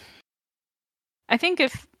so. I think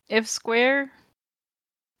if Square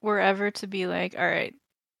were ever to be like, all right,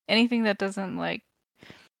 anything that doesn't like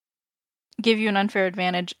give you an unfair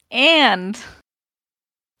advantage and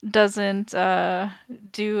doesn't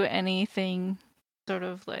do anything sort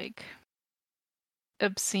of like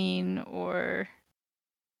obscene or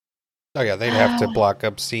Oh yeah, they'd have to block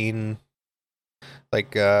obscene,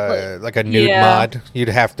 like a nude mod. You'd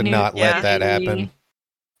have to not let that happen.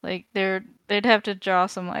 Like they'd have to draw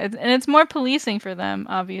some lines, and it's more policing for them,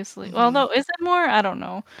 obviously. Mhm. Well, no, is it more? I don't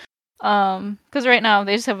know. Because right now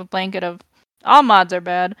they just have a blanket of all mods are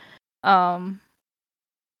bad.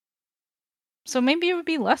 So maybe it would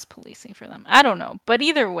be less policing for them. I don't know. But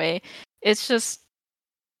either way, it's just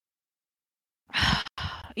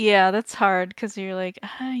yeah, that's hard because you're like,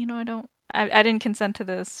 I didn't consent to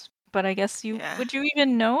this, but I guess would you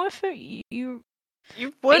even know if you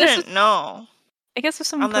wouldn't know. I guess if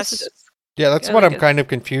someone posted this. Yeah, that's what I'm kind of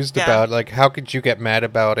confused about. Like, how could you get mad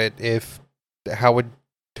about it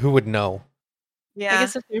who would know? Yeah. I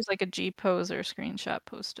guess if there's like a G pose or a screenshot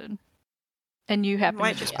posted. And you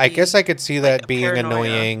happen to I guess I could see that being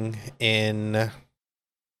annoying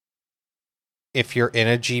if you're in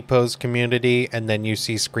a G-Pose community and then you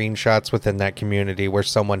see screenshots within that community where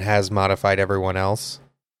someone has modified everyone else.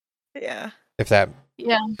 Yeah.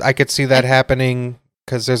 I could see that happening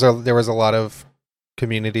because there was a lot of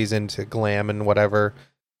communities into glam and whatever.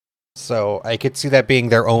 So I could see that being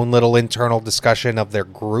their own little internal discussion of their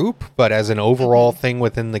group, but as an overall thing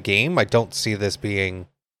within the game, I don't see this being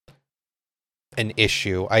an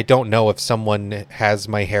issue. I don't know if someone has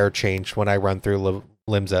my hair changed when I run through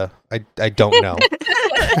Limsa. I don't know.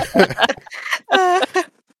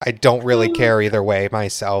 I don't really care either way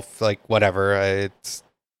myself. Like whatever.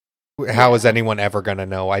 How is anyone ever gonna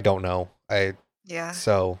know? I don't know.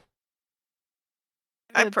 So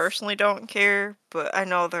I personally don't care, but I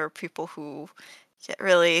know there are people who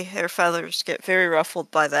their feathers get very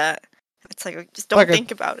ruffled by that. It's like, just don't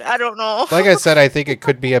think about it. I don't know. Like I said, I think it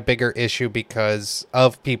could be a bigger issue because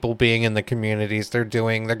of people being in the communities. They're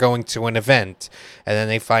going to an event, and then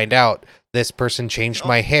they find out this person changed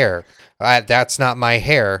my hair. That's not my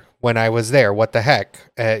hair when I was there. What the heck?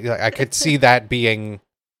 I could see that being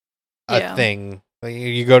a thing.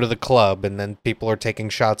 You go to the club, and then people are taking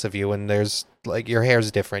shots of you, and there's like your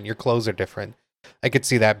hair's different, your clothes are different. I could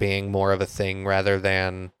see that being more of a thing rather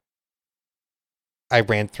than I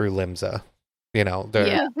ran through Limsa. You know,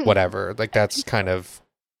 Yeah. whatever. Like that's kind of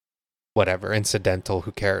whatever, incidental,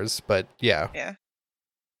 who cares? But yeah. Yeah.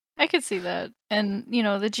 I could see that. And,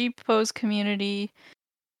 the G pose community,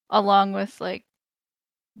 along with like,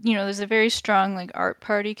 there's a very strong like art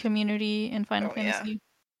party community in Final Oh, yeah. Fantasy.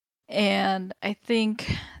 And I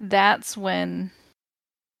think that's when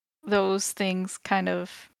those things kind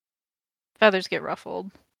of feathers get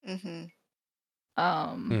ruffled. Mm-hmm.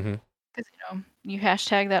 Mm-hmm. Because you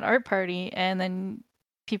hashtag that art party, and then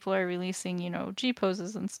people are releasing G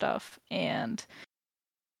poses and stuff, and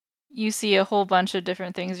you see a whole bunch of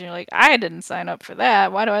different things, and you're like, I didn't sign up for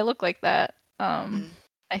that. Why do I look like that?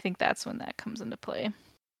 I think that's when that comes into play.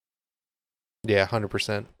 Yeah,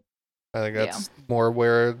 100%. I think that's more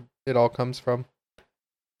where it all comes from.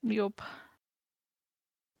 Yup.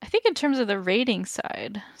 I think in terms of the rating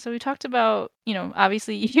side, so we talked about,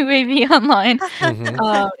 obviously UAV online,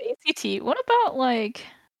 ACT. What about like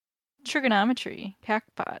trigonometry,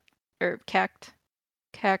 cactbot, or cactbot?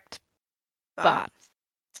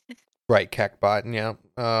 Right, cactbot, yeah.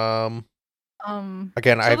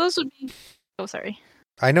 Again, so those would be. Oh, sorry.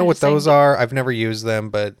 I know what those are. I've never used them,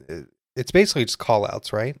 but it's basically just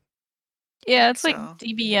callouts, right? Yeah, it's like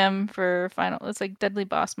DBM for Final. It's like Deadly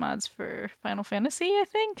Boss mods for Final Fantasy, I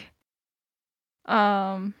think.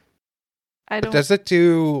 Does it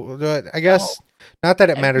do? I guess not that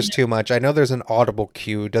it matters too much. I know there's an audible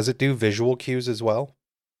cue. Does it do visual cues as well?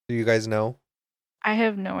 Do you guys know? I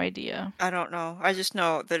have no idea. I don't know. I just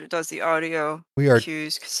know that it does the audio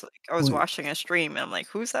cues because I was watching a stream and I'm like,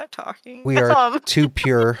 who's that talking? We are too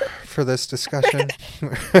pure for this discussion.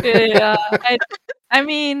 Yeah, I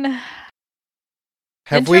mean,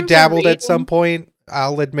 have we dabbled at some point?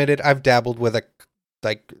 I'll admit it. I've dabbled with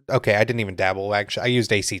I didn't even dabble. Actually, I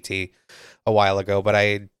used ACT a while ago, but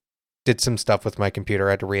I did some stuff with my computer.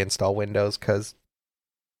 I had to reinstall Windows because,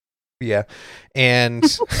 yeah. And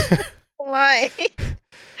why?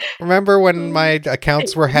 Remember when my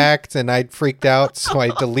accounts were hacked and I freaked out, so I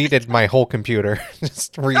deleted my whole computer,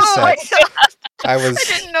 just reset. Oh my God. I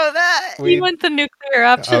didn't know that. You went the nuclear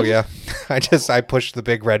option. Oh yeah, I pushed the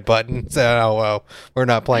big red button. Said, "Oh well, we're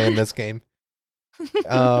not playing this game."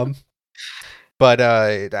 But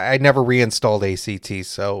I never reinstalled ACT,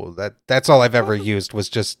 so that's all I've ever used. Was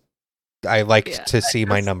just I liked to see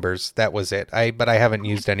my numbers. That was it. But I haven't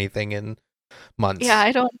used anything in months. Yeah,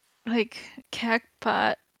 I don't like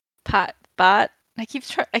cactbot bot. I keep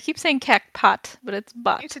saying cactbot, but it's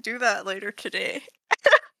bot. I need to do that later today.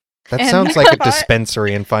 That sounds like a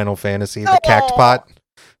dispensary in Final Fantasy. The cactbot.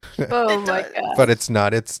 Oh my God! But it's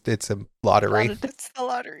not. It's a lottery. It's a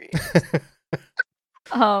lottery.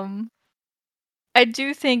 I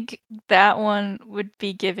do think that one would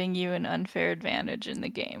be giving you an unfair advantage in the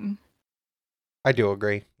game. I do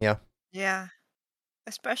agree. Yeah. Yeah.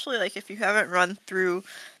 Especially like if you haven't run through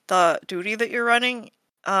the duty that you're running,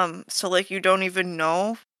 so like you don't even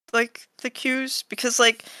know like the cues because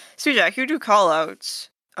like Sujak, you do callouts.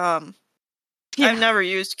 I've never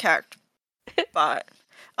used cactbot.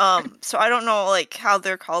 So I don't know like how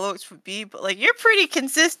their callouts would be, but like you're pretty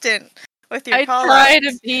consistent with your callouts. I try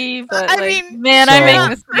to be, but I mean, I make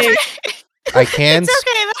mistakes. I can. It's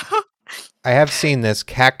okay though. I have seen this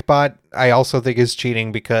cactbot. I also think is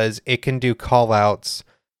cheating because it can do callouts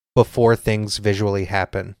before things visually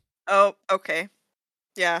happen. Oh, okay.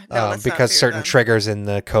 Yeah, no, that's because certain triggers in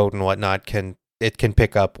the code and whatnot can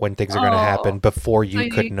pick up when things are going to happen before you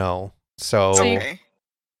could know. So you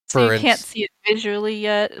can't see it visually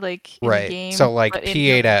yet, like in the game. So like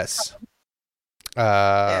P8S,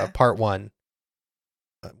 part 1,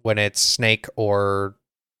 when it's snake or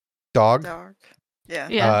dog.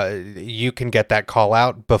 You can get that call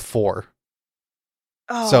out before.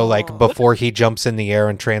 So like before he jumps in the air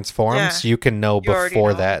and transforms, you can know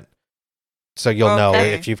before that. So you'll know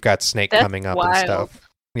if you've got snake coming up and stuff.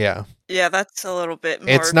 Yeah. Yeah, that's a little bit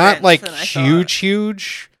more. It's not like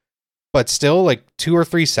huge, but still like 2 or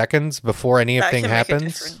 3 seconds before anything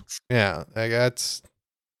happens. Yeah, like that's.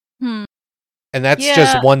 And that's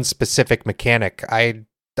just one specific mechanic. I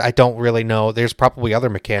don't really know. There's probably other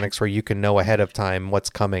mechanics where you can know ahead of time what's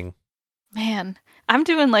coming. Man, I'm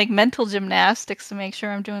doing like mental gymnastics to make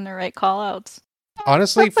sure I'm doing the right callouts.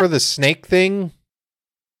 Honestly, for the snake thing,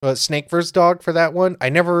 snake versus dog for that one, I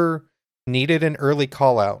never needed an early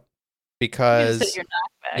callout because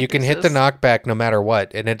you can hit the knockback no matter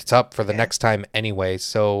what, and it's up for the next time anyway.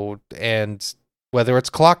 So, and whether it's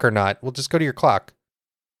clock or not, we'll just go to your clock.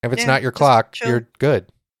 If it's not your clock, you're good.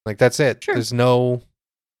 Like that's it. Sure.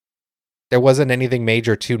 There wasn't anything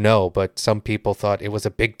major to know, but some people thought it was a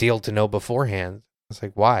big deal to know beforehand. It's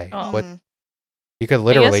like, why? Oh. What? You could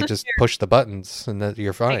literally if just push the buttons and then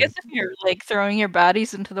you're I fine. guess if you're like throwing your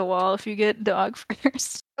bodies into the wall if you get dog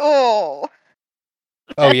first. Oh.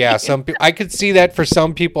 Oh yeah, I could see that for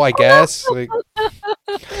some people, I guess. Like,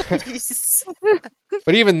 Jesus.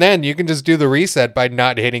 but even then, you can just do the reset by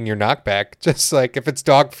not hitting your knockback. Just like if it's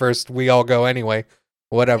dog first, we all go anyway.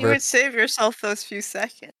 You Whatever. would save yourself those few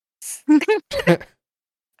seconds.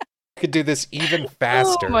 Could do this even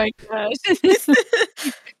faster. Oh my gosh.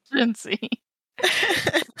 Efficiency.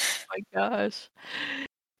 Oh my gosh.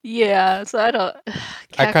 Yeah, so I don't.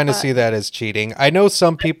 I kind of see that as cheating. I know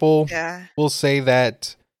some people Yeah. will say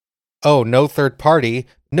that, oh, no third party,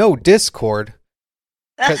 no Discord.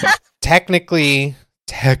 'Cause technically,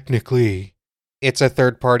 it's a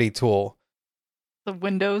third party tool. The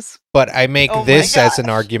Windows. But I make Oh my this as an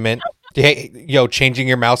gosh. argument. Hey, changing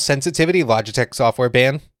your mouse sensitivity, Logitech software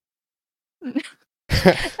ban.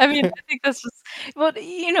 I mean, I think that's just. Well,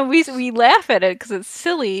 we laugh at it because it's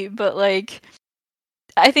silly, but like,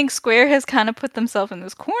 I think Square has kind of put themselves in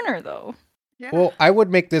this corner, though. Yeah. Well, I would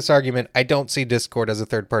make this argument. I don't see Discord as a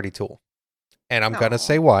third party tool. And I'm going to No.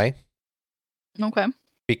 say why. Okay.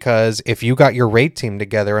 Because if you got your raid team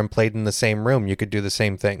together and played in the same room, you could do the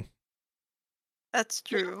same thing. That's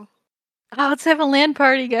true. Oh, let's have a LAN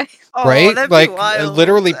party, guys. Oh, Right? that'd Like, be wild.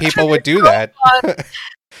 literally, people would do that. That'd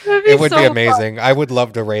It would be so amazing. I would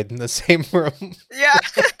love to raid in the same room. Yeah.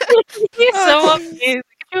 It'd be so Oh, amazing.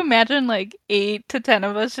 Could you imagine like 8 to 10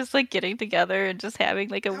 of us just like getting together and just having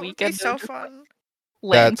like a That would be weekend so of just, like, fun.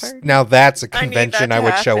 LAN party? Now that's a I need convention that I to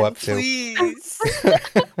would show happen, up to. please.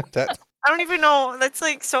 That- I don't even know. That's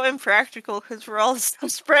like so impractical because we're all so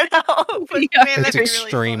spread out. But Yeah. man, it's that'd be really fun.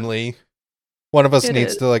 extremely. One of us It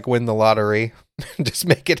needs is. to like win the lottery. Just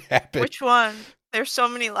make it happen. Which one? There's so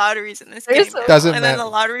many lotteries in this There's game. so- now. Doesn't and then matter. the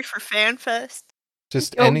lottery for FanFest.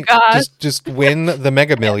 Just Oh, gosh. just win the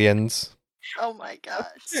Mega Millions. Oh my gosh.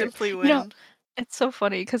 Sure. Simply win. You know, it's so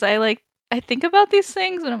funny because I think about these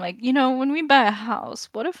things and I'm like, when we buy a house,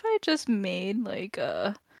 what if I just made like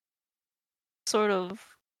a sort of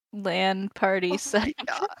LAN party Oh my set?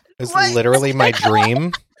 god. It's What? literally my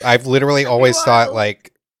dream. I've literally always thought wild.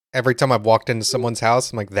 like every time I've walked into someone's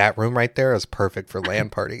house, I'm like, that room right there is perfect for LAN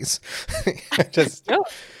parties. Just Yeah.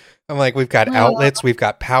 I'm like, we've got Oh. outlets, we've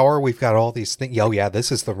got power, we've got all these things. Yo, yeah, this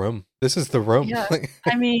is the room. This is the room. Yeah.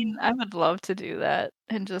 I mean, I would love to do that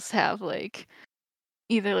and just have like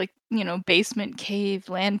either like, basement cave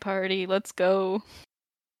LAN party. Let's go.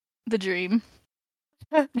 The dream.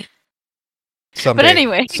 Someday, But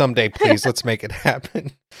anyway. someday, please, let's make it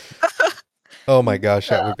happen. Oh my gosh,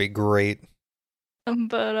 that would be great.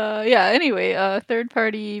 But yeah, anyway, third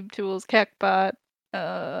party tools, CACBot,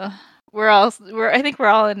 I think we're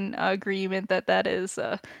all in agreement that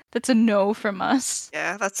that's a no from us.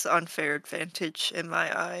 Yeah, that's unfair advantage in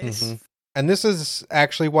my eyes. Mhm. And this is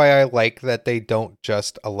actually why I like that they don't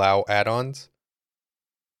just allow add-ons.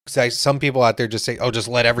 Because some people out there just say, "Oh, just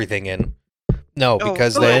let everything in." No, Oh,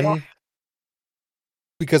 because oh. then,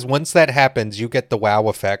 because once that happens, you get the WoW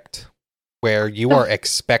effect, where you are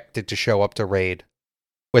expected to show up to raid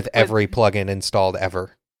with every plugin installed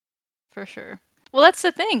ever. For sure. Well, that's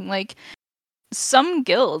the thing. Like, some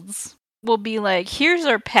guilds will be like, here's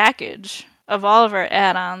our package of all of our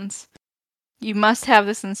add-ons. You must have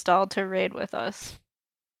this installed to raid with us.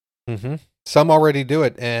 Mm-hmm. Some already do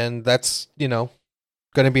it, and that's, going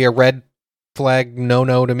to be a red flag no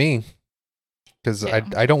to me. Because Yeah.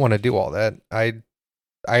 I don't want to do all that. I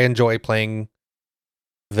enjoy playing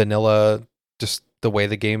vanilla, just the way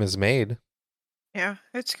the game is made. Yeah,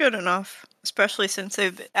 it's good enough. Especially since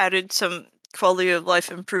they've added some quality of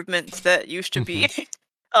life improvements that used to be.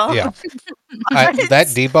 Yeah. mods. That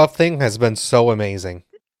debuff thing has been so amazing.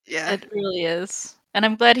 Yeah. It really is. And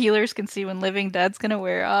I'm glad healers can see when Living Dead's gonna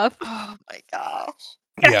wear off. Oh my gosh.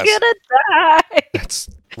 I'm Yes. gonna die! That's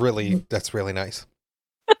really nice.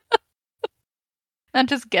 Not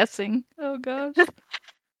just guessing. Oh gosh.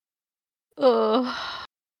 Oh.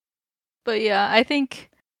 But yeah, I think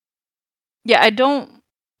I don't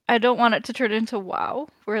want it to turn into WoW,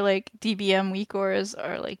 where like DBM weak auras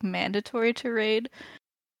are like mandatory to raid.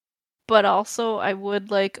 But also I would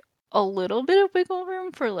like a little bit of wiggle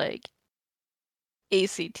room for like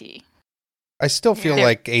ACT. I still feel Yeah.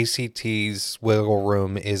 like ACT's wiggle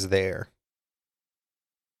room is there.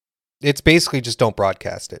 It's basically just don't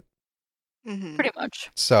broadcast it. Mhm. Pretty much.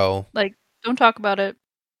 So, Don't talk about it.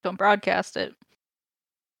 Don't broadcast it.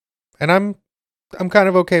 and I'm kind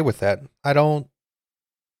of okay with that.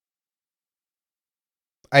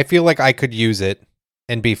 I feel like I could use it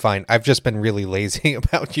and be fine. I've just been really lazy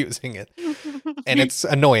about using it. and it's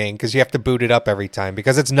annoying because you have to boot it up every time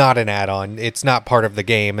because it's not an add-on. It's not part of the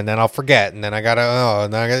game, and then I'll forget, and then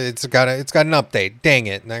it's got an update. Dang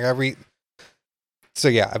it! And I got So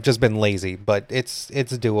yeah, I've just been lazy, but it's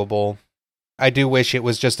doable. I do wish it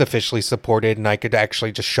was just officially supported and I could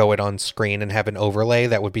actually just show it on screen and have an overlay.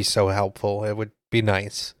 That would be so helpful. It would be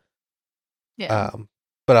nice. Yeah.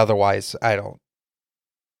 But otherwise, I don't.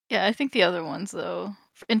 Yeah, I think the other ones though,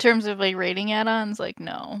 in terms of like rating add-ons, like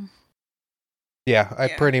no. Yeah, I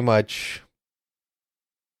Yeah. pretty much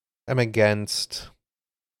am against,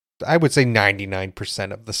 I would say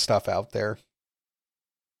 99% of the stuff out there.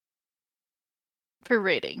 For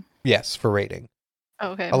rating. Yes, for rating.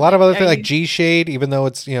 Okay. A lot of other Are things like you- G-Shade, even though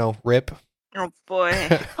it's, RIP. Oh boy.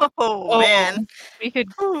 Oh man. we could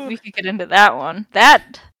get into that one.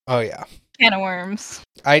 That Oh yeah. can of worms.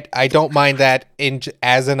 I don't mind that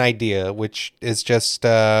as an idea, which is just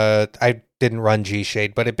I didn't run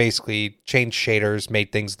G-Shade, but it basically changed shaders,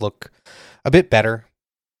 made things look a bit better.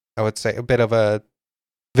 I would say a bit of a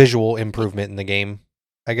visual improvement in the game,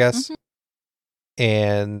 I guess. Mhm.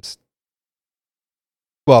 And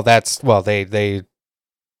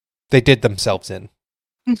they did themselves in.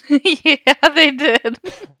 Yeah, they did.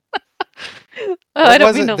 What I don't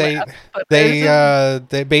was mean it? to laugh, but there's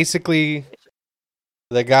They basically,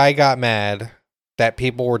 the guy got mad that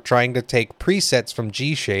people were trying to take presets from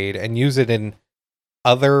G-Shade and use it in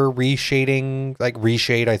other reshading, like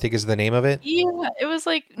Reshade, I think is the name of it, yeah, it was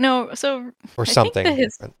like no. So or I think something.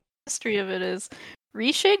 the history of it is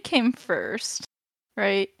Reshade came first,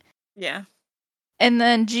 right? Yeah. And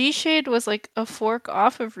then G-Shade was like a fork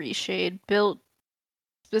off of Reshade, built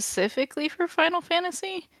specifically for Final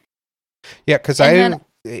Fantasy. Yeah, because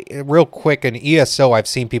real quick, in ESO, I've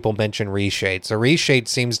seen people mention Reshade. So Reshade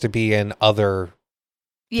seems to be in other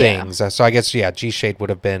things. So I guess, G-Shade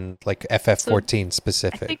would have been like FF14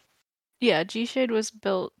 specific. I think, yeah, G-Shade was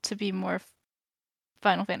built to be more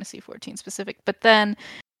Final Fantasy 14 specific. But then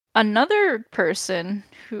another person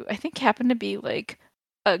who I think happened to be like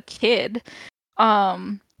a kid,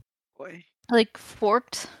 Boy. like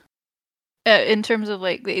forked in terms of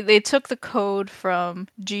like they took the code from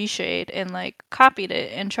G-Shade and like copied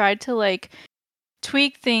it and tried to like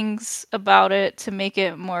tweak things about it to make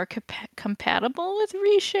it more compatible with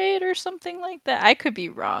Reshade or something like that. I could be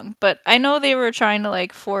wrong, but I know they were trying to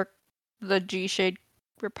like fork the G-Shade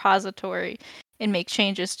repository and make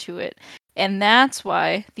changes to it. And that's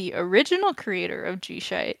why the original creator of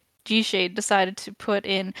G-Shade decided to put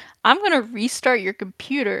in, I'm going to restart your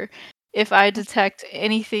computer if I detect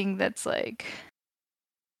anything that's like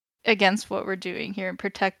against what we're doing here and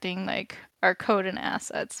protecting like our code and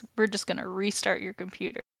assets. We're just going to restart your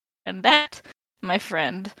computer. And that, my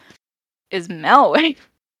friend, is malware.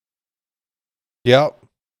 Yep.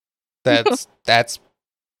 That's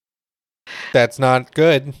not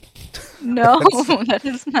good. No, that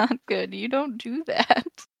is not good. You don't do that.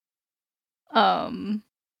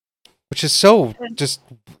 Which is so just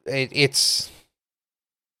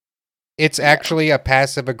it's actually a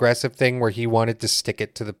passive aggressive thing where he wanted to stick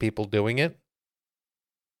it to the people doing it.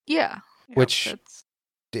 Yeah. Which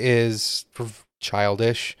is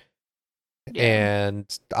childish. Yeah.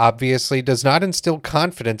 And obviously does not instill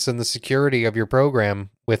confidence in the security of your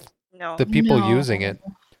program with the people using it.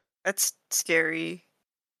 That's scary.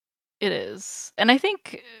 It is. And I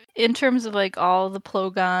think in terms of like all the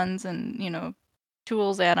plogons and,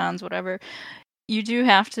 tools, add-ons, whatever, you do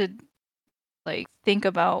have to like think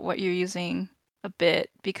about what you're using a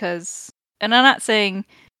bit because, and I'm not saying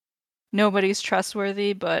nobody's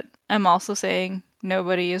trustworthy, but I'm also saying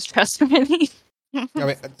nobody is trustworthy. I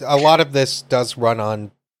mean, a lot of this does run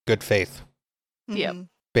on good faith. Yep.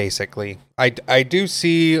 Basically. I do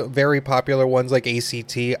see very popular ones like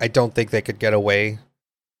ACT. I don't think they could get away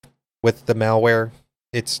with the malware.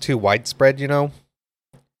 It's too widespread,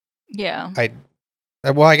 Yeah.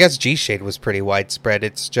 I guess G-Shade was pretty widespread.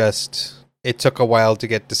 It's just, it took a while to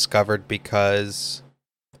get discovered because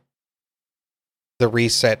the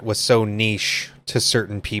reset was so niche to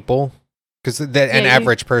certain people. Because an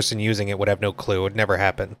average person using it would have no clue. It would never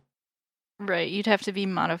happen. Right. You'd have to be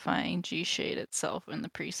modifying G-Shade itself in the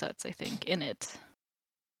presets, I think, in it.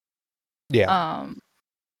 Yeah.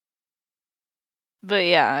 But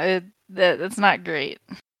yeah, that's not great.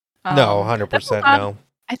 No, 100% no.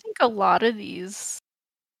 I think a lot of these,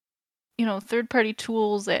 third-party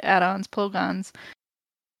tools, add-ons, plogons,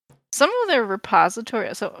 some of their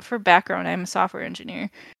repository. So for background, I'm a software engineer.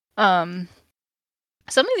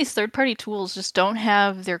 Some of these third-party tools just don't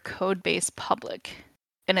have their code base public,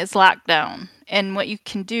 and it's locked down. And what you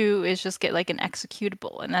can do is just get like an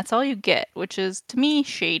executable, and that's all you get, which is to me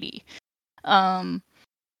shady.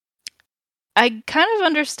 I kind of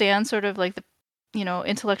understand sort of like the,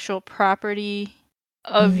 intellectual property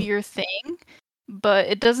of your thing, but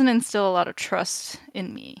it doesn't instill a lot of trust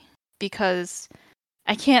in me because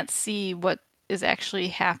I can't see what is actually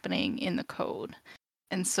happening in the code.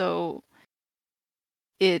 And so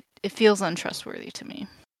it feels untrustworthy to me.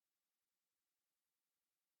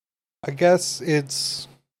 I guess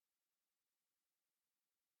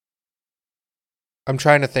I'm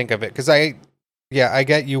trying to think of it because I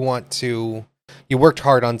get you worked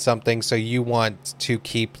hard on something, so you want to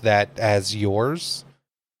keep that as yours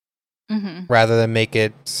rather than make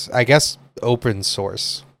it, I guess, open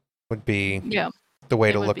source would be the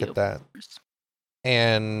way to look at that.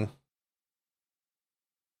 And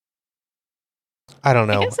I don't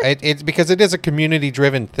know. It's because it is a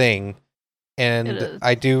community-driven thing, and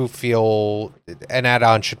I do feel an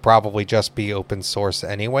add-on should probably just be open source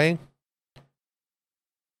anyway.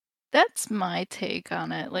 That's my take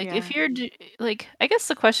on it. Like, if you're like, I guess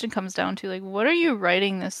the question comes down to like, what are you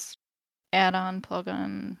writing this add-on,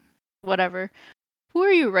 plugin, whatever? Who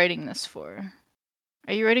are you writing this for?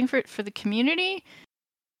 Are you writing for it for the community,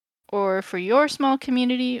 or for your small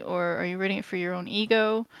community, or are you writing it for your own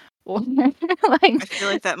ego? Or like, I feel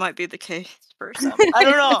like that might be the case for some. I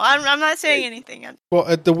don't know. I'm not saying anything.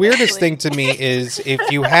 Well, the weirdest thing to me is if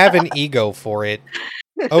you have an ego for it,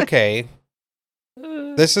 okay.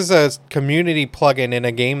 This is a community plugin in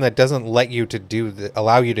a game that doesn't let you to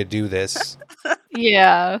allow you to do this.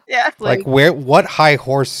 Yeah. Like what high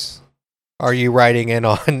horse are you riding in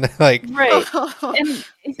on? Like, right. And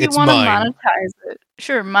if you want to monetize it,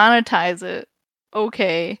 sure, monetize it.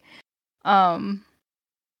 Okay.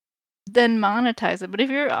 Then monetize it. But if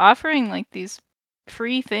you're offering like these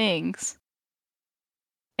free things,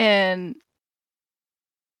 and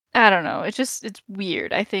I don't know, it's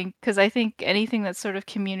weird. I think because I think anything that's sort of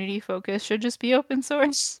community focused should just be open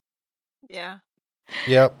source. Yeah.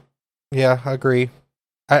 Yep. Yeah, I agree.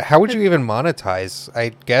 How would you even monetize? I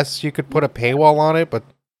guess you could put a paywall on it, but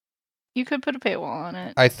you could put a paywall on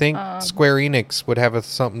it. I think Square Enix would have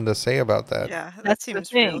something to say about that. Yeah, that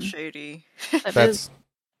seems real shady.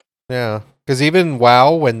 Yeah, because even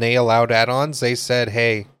WoW, when they allowed add-ons, they said,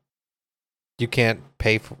 "Hey, you can't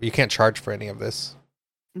charge for any of this."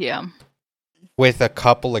 Yeah. With a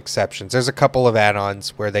couple exceptions, there's a couple of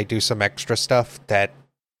add-ons where they do some extra stuff that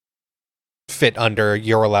fit under.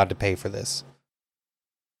 You're allowed to pay for this.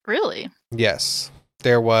 Really? Yes,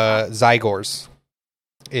 there was Zygors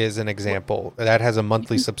is an example that has a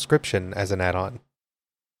monthly subscription as an add-on.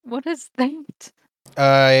 What is that?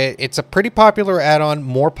 It's a pretty popular add-on,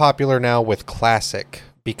 more popular now with Classic,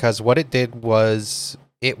 because what it did was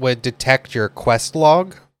it would detect your quest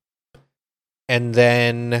log, and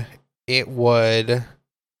then it would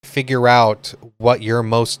figure out what your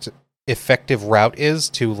most effective route is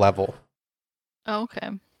to level. Oh,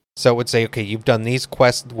 okay. So it would say, okay, you've done these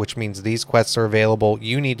quests, which means these quests are available.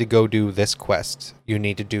 You need to go do this quest. You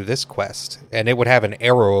need to do this quest. And it would have an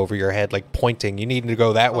arrow over your head, like pointing. You need to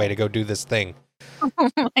go that way to go do this thing. Oh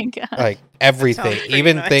my god. Like everything,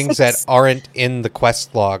 even things that aren't in the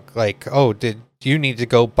quest log. Like, oh, did you need to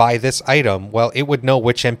go buy this item? Well, it would know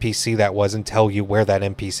which NPC that was and tell you where that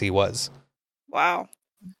NPC was. Wow.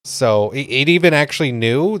 So it even actually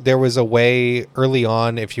knew there was a way early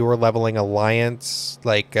on, if you were leveling Alliance,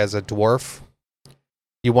 like as a dwarf,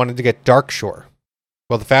 you wanted to get Darkshore.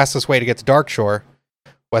 Well, the fastest way to get to Darkshore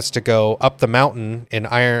was to go up the mountain near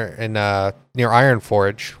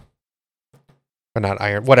Ironforge. Or not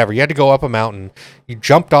Iron, whatever. You had to go up a mountain. You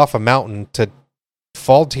jumped off a mountain to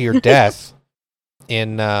fall to your death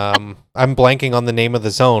in, I'm blanking on the name of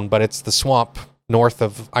the zone, but it's the swamp north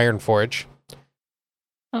of Ironforge.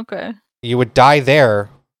 Okay. You would die there,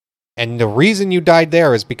 and the reason you died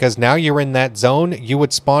there is because now you're in that zone. You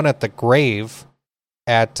would spawn at the grave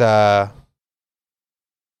at the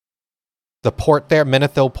port there,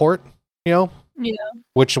 Menethil Port, Yeah.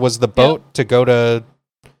 Which was the boat to go to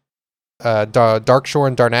Darkshore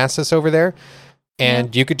and Darnassus over there.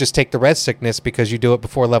 And you could just take the res sickness because you do it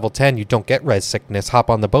before level 10. You don't get res sickness.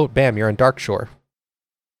 Hop on the boat, bam, you're in Darkshore.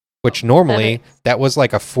 Which normally, that was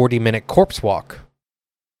like a 40-minute corpse walk.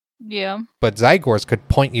 Yeah. But Zygors could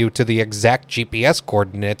point you to the exact GPS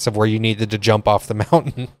coordinates of where you needed to jump off the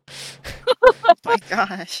mountain. Oh my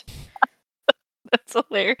gosh. That's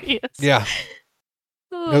hilarious. Yeah.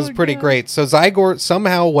 It was pretty great. So Zygor,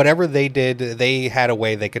 somehow, whatever they did, they had a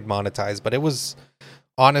way they could monetize. But it was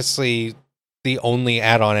honestly the only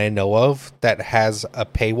add-on I know of that has a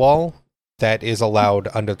paywall that is allowed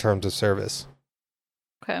under terms of service.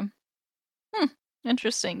 Okay.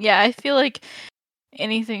 Interesting. Yeah, I feel like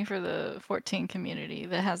anything for the 14 community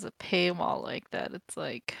that has a paywall like that, it's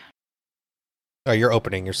like, You're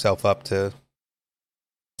opening yourself up to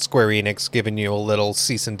Square Enix giving you a little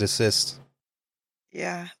cease and desist.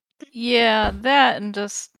 Yeah. Yeah, that and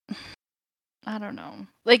just I don't know.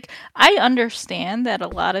 Like, I understand that a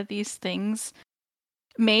lot of these things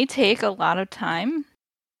may take a lot of time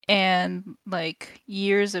and like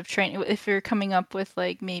years of training if you're coming up with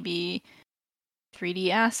like maybe 3D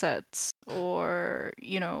assets or,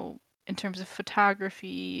 in terms of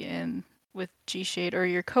photography and with G-Shade or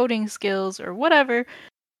your coding skills or whatever.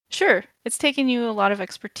 Sure, it's taken you a lot of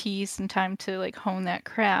expertise and time to like hone that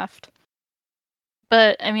craft.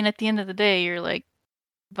 But I mean, at the end of the day, you're like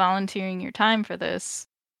volunteering your time for this.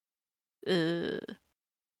 Uh,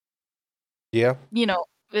 Yeah.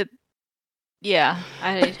 it. Yeah,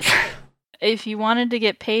 if you wanted to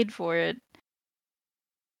get paid for it,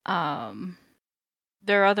 um,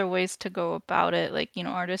 there are other ways to go about it, like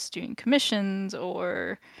artists doing commissions,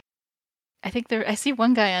 or I see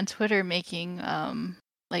one guy on Twitter making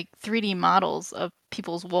like 3D models of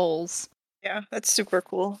people's woles. Yeah, that's super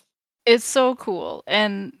cool. It's so cool,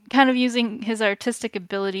 and kind of using his artistic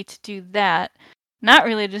ability to do that, not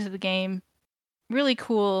related to the game, really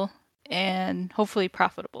cool and hopefully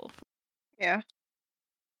profitable. Yeah.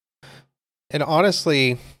 And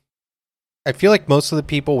honestly, I feel like most of the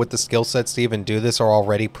people with the skill sets to even do this are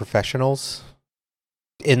already professionals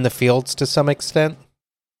in the fields to some extent.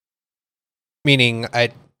 Meaning, I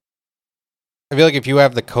feel like if you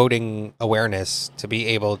have the coding awareness to be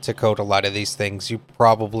able to code a lot of these things, you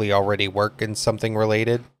probably already work in something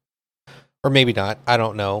related. Or maybe not, I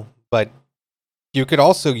don't know. But you could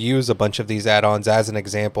also use a bunch of these add-ons as an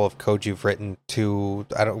example of code you've written to,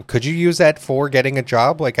 could you use that for getting a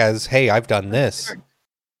job? Like as, hey, I've done this.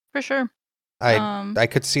 For sure. I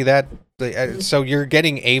could see that. So you're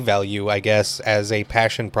getting a value, I guess, as a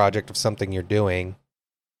passion project of something you're doing.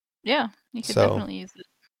 Yeah, you could definitely use it.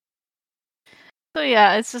 So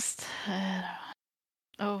yeah, it's just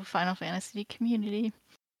Final Fantasy community.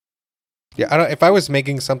 Yeah, if I was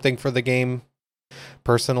making something for the game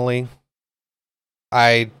personally,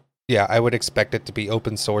 I would expect it to be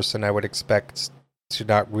open source, and I would expect to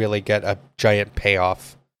not really get a giant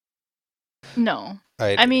payoff. No.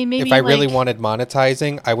 I mean, maybe if I really wanted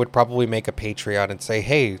monetizing, I would probably make a Patreon and say,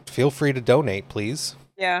 "Hey, feel free to donate, please."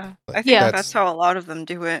 Yeah, I think that's how a lot of them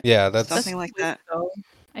do it. Yeah, that's something like that.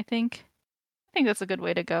 I think that's a good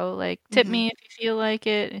way to go. Like, tip me if you feel like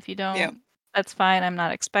it. If you don't, that's fine. I'm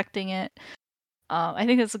not expecting it. I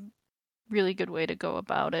think that's a really good way to go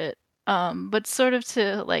about it. But sort of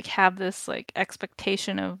to like have this like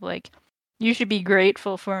expectation of like you should be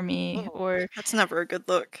grateful for me, or that's never a good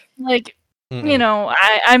look. Like,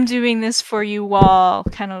 I'm doing this for you all,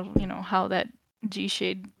 kind of, how that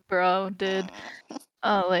G-Shade bro did.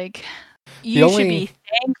 Like, you should be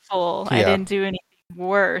thankful I didn't do anything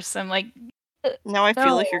worse. I'm like, now I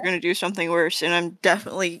feel like you're going to do something worse, and I'm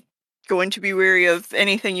definitely going to be wary of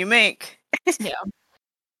anything you make. Yeah.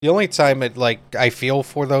 The only time I feel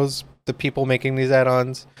for the people making these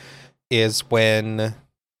add-ons is when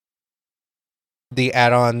the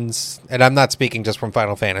add-ons, and I'm not speaking just from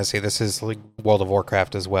Final Fantasy, this is like World of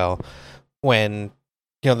Warcraft as well, when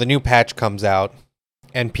the new patch comes out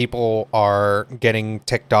and people are getting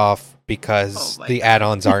ticked off because the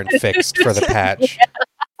add-ons aren't fixed for the patch.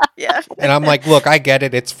 Yeah. And I'm like, look, I get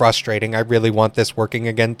it, it's frustrating, I really want this working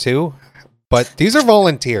again too, but these are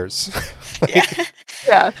volunteers.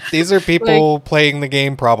 These are people playing the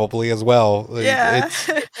game probably as well. Yeah.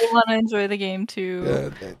 They want to enjoy the game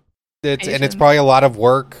too. It's probably a lot of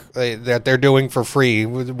work that they're doing for free.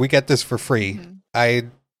 We get this for free.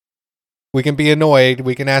 We can be annoyed.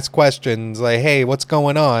 We can ask questions like, "Hey, what's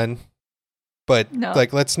going on?" But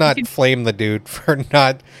let's not flame the dude for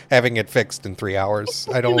not having it fixed in 3 hours.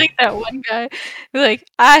 I don't like that one guy. Like,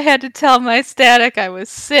 I had to tell my static I was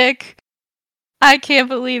sick. I can't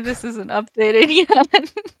believe this isn't updated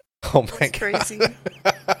yet. Oh my God. Crazy.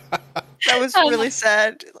 That was really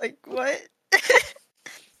sad. Like, what?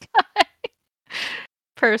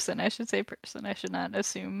 Person. I should say person. I should not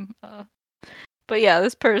assume. But yeah,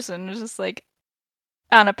 this person was just like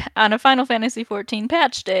on a Final Fantasy 14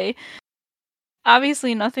 patch day.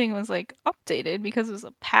 Obviously, nothing was like updated because it was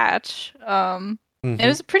a patch. It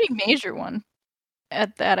was a pretty major one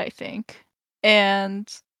at that, I think.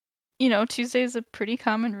 And Tuesday is a pretty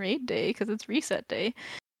common raid day because it's reset day.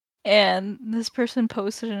 And this person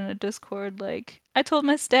posted in a Discord like, I told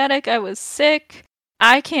my static I was sick.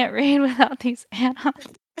 I can't raid without these add-ons.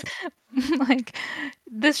 Like,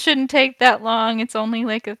 this shouldn't take that long. It's only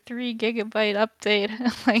like a 3 gigabyte update.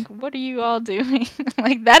 Like, what are you all doing?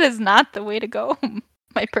 Like, that is not the way to go,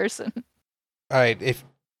 my person. All right,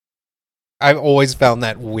 I've always found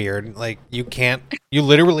that weird. Like, you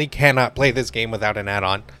literally cannot play this game without an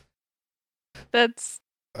add-on. That's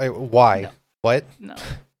Why? No. What? no.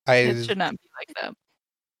 I It should not be like that.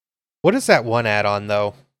 What is that one add-on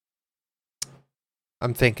though?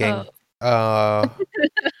 I'm thinking. I've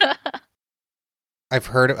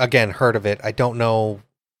heard of it. I don't know.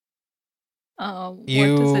 What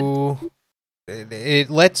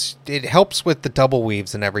does It helps with the double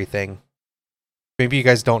weaves and everything. Maybe you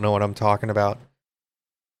guys don't know what I'm talking about.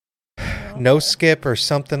 No skip or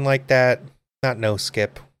something like that. Not no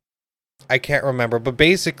skip. I can't remember, but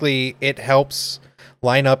basically it helps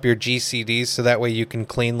line up your GCDs so that way you can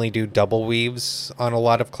cleanly do double weaves on a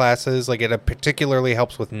lot of classes. Like it particularly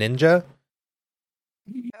helps with ninja.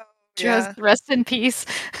 Just rest in peace.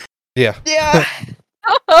 Yeah. Yeah.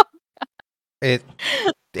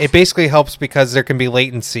 It basically helps because there can be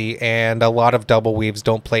latency, and a lot of double weaves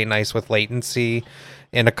don't play nice with latency.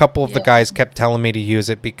 And a couple of the guys kept telling me to use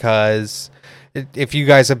it because if you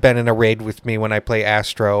guys have been in a raid with me when I play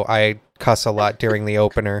Astro, I cuss a lot during the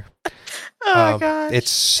opener. Oh my gosh.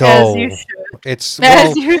 It's so... As you should. It's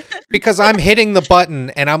well, because I'm hitting the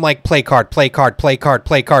button and I'm like, play card, play card, play card,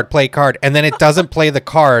 play card, play card, and then it doesn't play the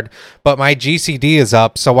card, but my GCD is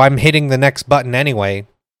up, so I'm hitting the next button anyway.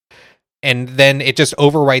 And then it just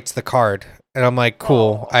overwrites the card. And I'm like,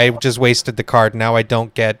 cool, I just wasted the card. Now I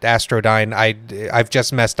don't get Astrodyne. I've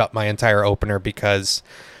just messed up my entire opener because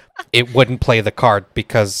it wouldn't play the card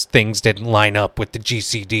because things didn't line up with the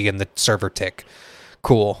GCD and the server tick.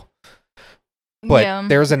 Cool. But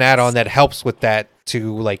there's an add-on that helps with that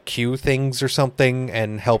to like queue things or something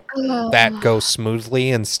and help that go smoothly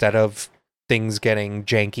instead of things getting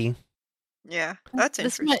janky. Yeah, that's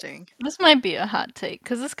interesting. This might be a hot take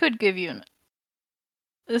because this could give you an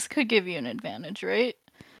advantage, right?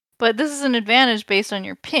 But this is an advantage based on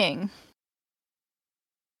your ping.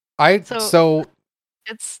 So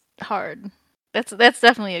it's hard. That's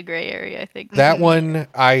definitely a gray area, I think. That one,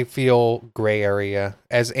 I feel gray area.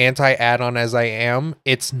 As anti-add-on as I am,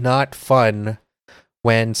 it's not fun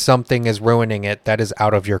when something is ruining it that is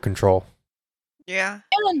out of your control. Yeah.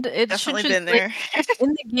 And it definitely should been there.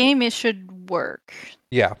 in the game, it should work.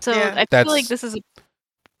 Yeah. So I feel like this is a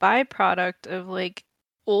byproduct of like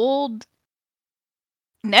old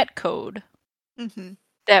netcode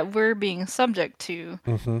that we're being subject to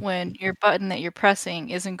when your button that you're pressing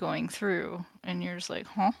isn't going through, and you're just like,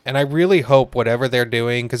 huh? And I really hope whatever they're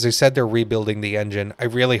doing, because they said they're rebuilding the engine, I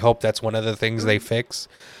really hope that's one of the things they fix.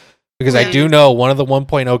 Because I do know one of the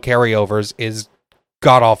 1.0 carryovers is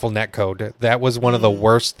god-awful netcode. That was one of the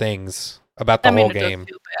worst things about the whole game. It does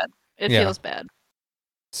feel bad. It feels bad.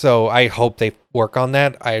 So I hope they work on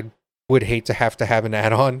that. I would hate to have an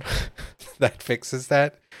add-on that fixes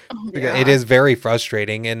that. Yeah. It is very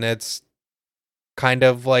frustrating, and it's kind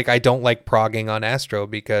of like I don't like progging on Astro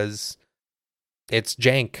because it's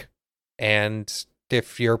jank. And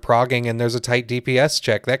if you're progging and there's a tight DPS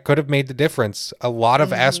check, that could have made the difference. A lot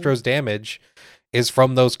of Astro's damage is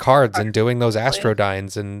from those cards and doing those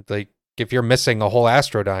Astrodynes, and like if you're missing a whole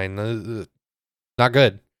Astrodyne, not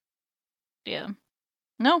good. Yeah.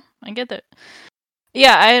 No, I get that.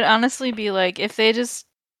 Yeah, I'd honestly be like, if they just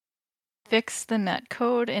fix the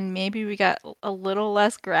netcode and maybe we got a little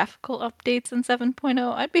less graphical updates in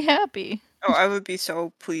 7.0, I'd be happy. Oh, I would be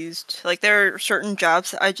so pleased. Like, there are certain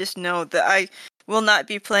jobs that I just know that I will not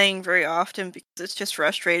be playing very often because it's just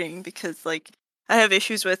frustrating because, like, I have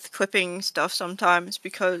issues with clipping stuff sometimes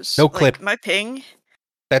because my ping.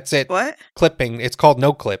 That's it. What? Clipping. It's called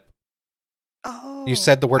no clip. Oh. You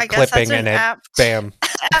said the word clipping and bam.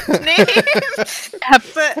 Apt name.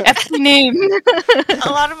 Apt name.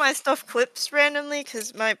 A lot of my stuff clips randomly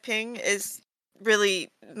because my ping is really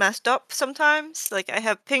messed up sometimes. Like, I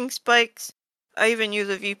have ping spikes. I even use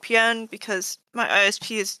a VPN because my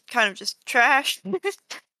ISP is kind of just trash.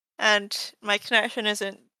 And my connection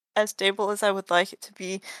isn't as stable as I would like it to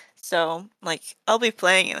be. So, like, I'll be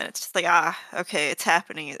playing and it's just like, okay, it's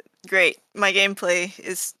happening. Great. My gameplay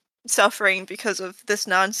is suffering because of this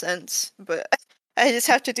nonsense, but I just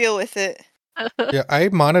have to deal with it. Yeah, I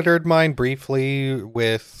monitored mine briefly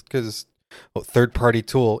because third-party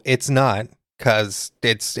tool. It's not because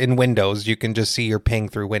it's in Windows. You can just see your ping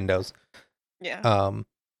through Windows. Yeah.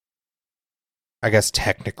 I guess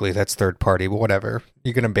technically that's third-party, but whatever.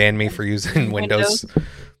 You're gonna ban me for using Windows.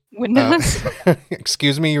 Windows.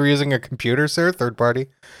 Excuse me, you're using a computer, sir. Third-party.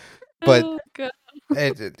 But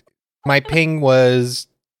my ping was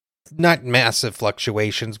not massive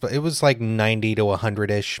fluctuations, but it was like 90 to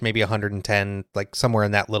 100-ish, maybe 110, like somewhere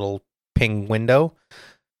in that little ping window.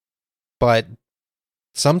 But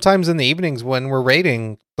sometimes in the evenings when we're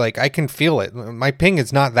raiding, like I can feel it. My ping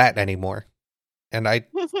is not that anymore. and I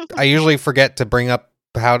usually forget to bring up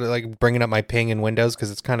bringing up my ping in Windows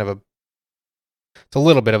because it's kind of it's a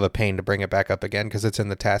little bit of a pain to bring it back up again because it's in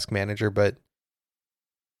the task manager, but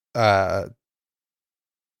I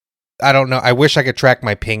don't know. I wish I could track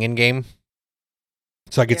my ping in game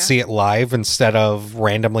so I could see it live instead of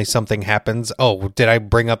randomly something happens. Oh, did I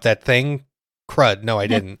bring up that thing? Crud. No, I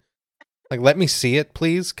didn't. Like, let me see it,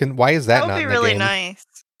 please. Why is that not in the game? That would be really nice.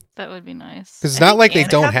 That would be nice. Because it's not like they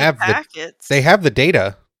don't have the packets. They have the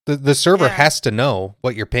data. The server has to know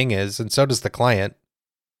what your ping is, and so does the client.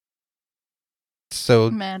 So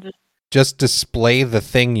Imagine. Just display the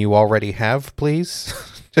thing you already have, please.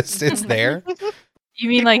 Just it's there. You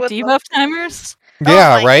mean like debuff timers?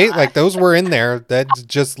 Yeah, right? God. Like those were in there. That's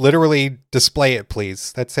just literally display it,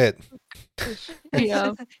 please. That's it.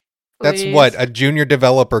 Yeah. That's what a junior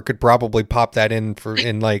developer could probably pop that in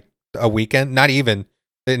like a weekend, not even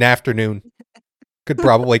an afternoon. Could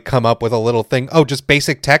probably come up with a little thing. Oh, just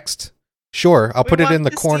basic text? Sure, I'll put it in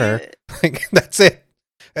the corner. Like, that's it.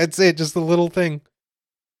 That's it, just a little thing.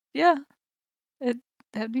 Yeah.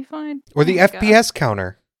 That'd be fine. Or the FPS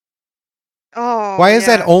counter. Oh. Why is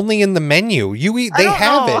that only in the menu? They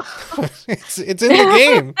have it. It's in the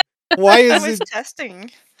game. Why is it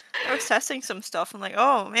I was testing some stuff. I'm like,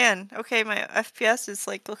 oh man, okay, my FPS is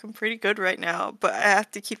like looking pretty good right now, but I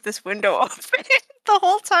have to keep this window open the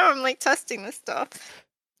whole time. I'm like testing this stuff.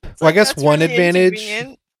 Well, I guess one really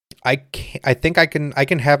advantage, I think I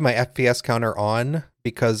can have my FPS counter on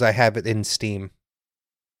because I have it in Steam.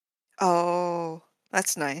 Oh,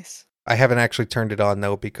 that's nice. I haven't actually turned it on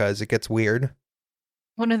though because it gets weird.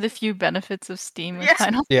 One of the few benefits of Steam is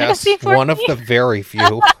Final Fantasy Yes, 14. One of the very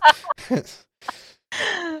few.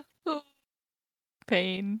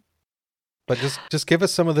 Pain. But just give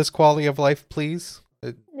us some of this quality of life, please.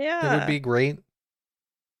 It would be great.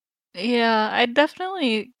 Yeah, I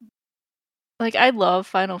definitely I love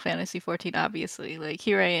Final Fantasy 14, obviously. Like,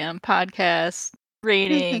 here I am, podcast,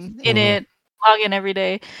 rating, in it, log in every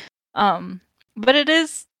day. But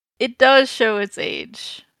it does show its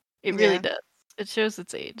age. It really does. It shows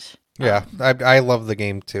its age. Yeah, I love the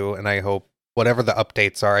game too, and I hope whatever the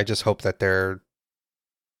updates are, I just hope that they're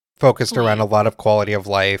focused around a lot of quality of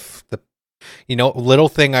life. Little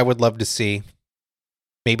thing I would love to see,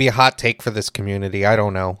 maybe a hot take for this community, I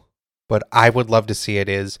don't know, but I would love to see it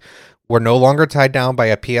is, we're no longer tied down by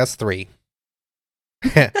a PS3.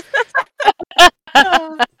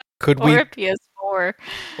 Could we? Or a PS4.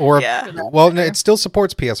 Well, it still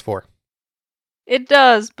supports PS4. It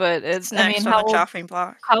does, but it's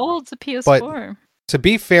how old's a PS4? But to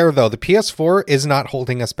be fair, though, the PS4 is not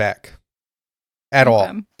holding us back at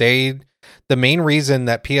all. The main reason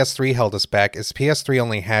that PS3 held us back is PS3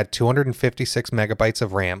 only had 256 megabytes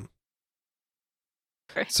of RAM.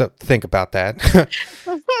 So think about that.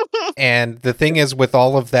 And the thing is, with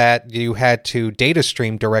all of that, you had to data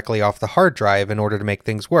stream directly off the hard drive in order to make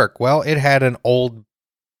things work. Well, it had an old,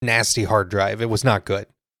 nasty hard drive. It was not good.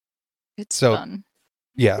 It's fun.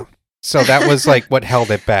 Yeah. So that was like what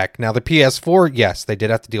held it back. Now the PS4, yes, they did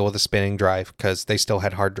have to deal with a spinning drive because they still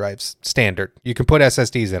had hard drives. Standard. You can put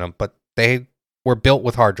SSDs in them, but they were built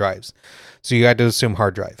with hard drives. So you had to assume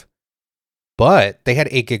hard drive. But they had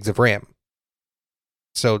 8 gigs of RAM.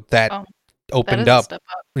 So that opened up.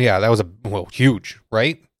 Yeah, that was huge,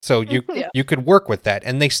 right? So you could work with that,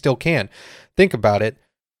 and they still can. Think about it.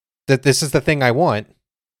 That this is the thing I want.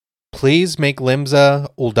 Please make Limsa,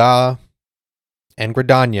 Ul'dah, and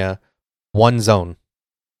Gridania one zone.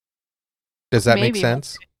 Does that make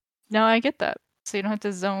sense? No, I get that. So you don't have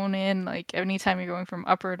to zone in like anytime you're going from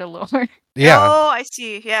upper to lower. Yeah. Oh, I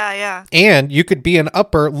see. Yeah. And you could be in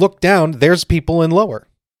upper, look down, there's people in lower.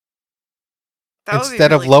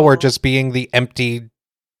 Instead of lower just being the empty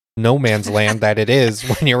no man's land that it is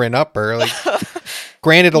when you're in upper. Like,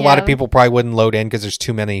 granted, a lot of people probably wouldn't load in because there's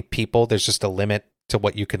too many people. There's just a limit to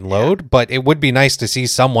what you can load. But it would be nice to see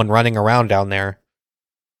someone running around down there.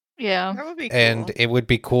 Yeah. That would be cool. And it would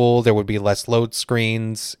be cool. There would be less load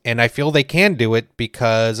screens. And I feel they can do it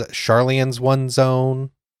because Charlene's one zone.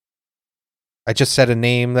 I just said a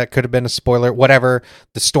name that could have been a spoiler. Whatever.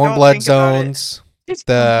 The Stormblood zones.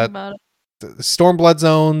 The Stormblood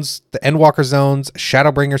zones, the Endwalker zones,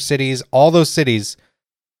 Shadowbringer cities, all those cities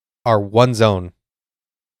are one zone.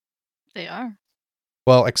 They are.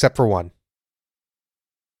 Well, except for one.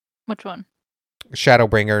 Which one?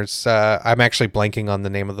 Shadowbringers. I'm actually blanking on the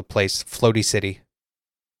name of the place. Floaty City.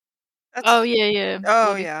 Yeah.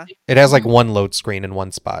 Oh, yeah. It has like one load screen in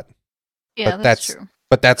one spot. Yeah, that's true.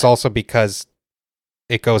 But that's also because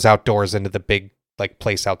it goes outdoors into the big like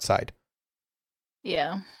place outside.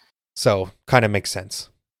 Yeah. So, kind of makes sense.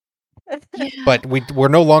 Yeah. But we're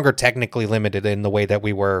no longer technically limited in the way that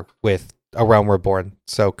we were with A Realm Reborn.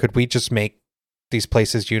 So could we just make these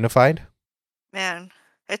places unified? Man,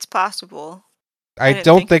 it's possible. I didn't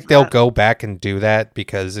don't think think of they'll that. go back and do that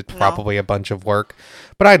because it's No. probably a bunch of work.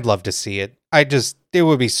 But I'd love to see it. It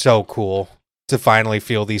would be so cool to finally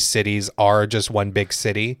feel these cities are just one big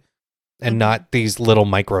city and Mhm. not these little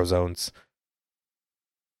micro zones.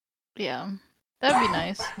 Yeah, that'd be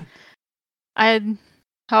nice. I,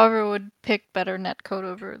 however, would pick better netcode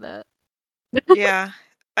over that. Yeah,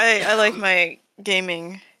 I like my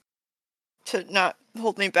gaming to not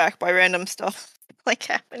hold me back by random stuff like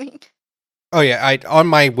happening. Oh yeah, on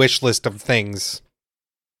my wish list of things,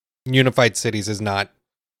 Unified Cities is not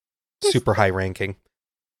super high ranking.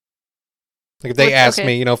 Like if they ask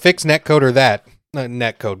Okay. me, fix netcode or that,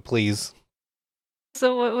 netcode, please.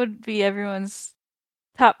 So what would be everyone's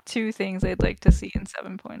top 2 things they'd like to see in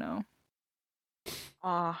 7.0?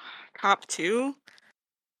 Top 2?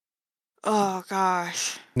 Oh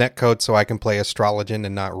gosh. Netcode so I can play Astrologian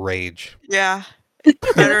and not rage. Yeah.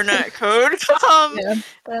 Better netcode. Yeah,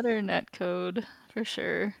 better netcode for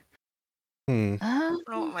sure. I don't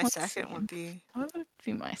know what my Let's second see. would be. What would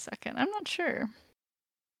be my second? I'm not sure.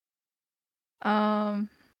 I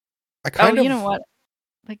kind of You know what?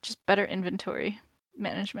 Like just better inventory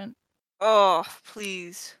management. Oh,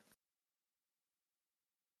 please.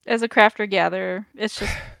 As a crafter gatherer, it's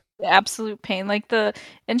just the absolute pain. Like the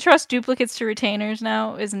entrust duplicates to retainers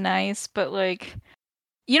now is nice, but like,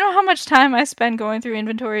 you know how much time I spend going through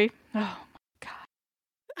inventory? Oh my god,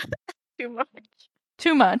 Too much.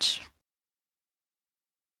 too much.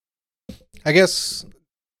 I guess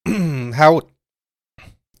how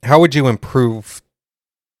would you improve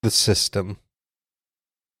the system?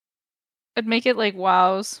 I'd make it like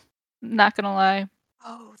WoW's. Not gonna lie,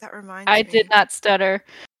 Oh, that reminds I me. did not stutter.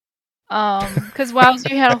 Because WoW's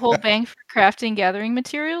you had a whole bank for crafting gathering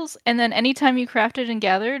materials, and then anytime you crafted and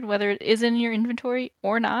gathered, whether it is in your inventory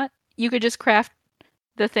or not, you could just craft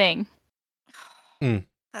the thing. That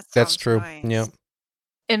That's sounds true. nice. Yeah.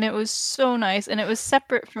 And it was so nice, and it was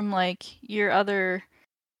separate from like your other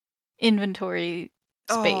inventory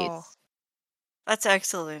space. Oh, that's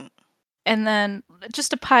excellent. And then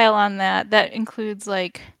just to pile on that includes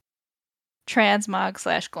like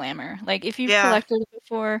transmog / glamour. Like if you've Yeah. collected it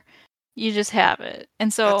before, you just have it. And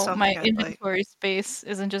That's so something my I'd like. inventory space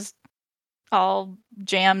isn't just all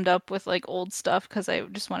jammed up with like old stuff because I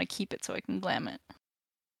just want to keep it so I can glam it.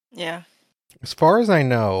 Yeah. As far as I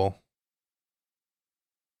know,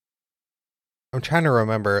 I'm trying to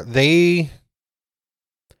remember. They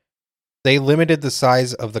limited the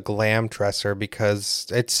size of the glam dresser because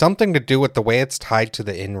it's something to do with the way it's tied to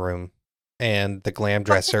the in-room and the glam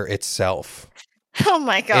dresser itself. Oh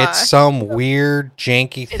my god. It's some weird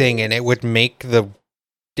janky It thing, and it would make the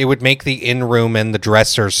in-room and the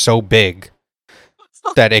dresser so big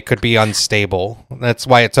that it could be unstable. That's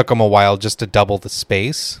why it took them a while just to double the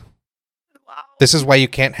space. Wow. This is why you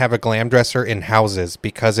can't have a glam dresser in houses,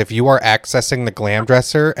 because if you are accessing the glam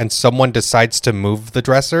dresser and someone decides to move the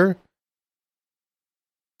dresser,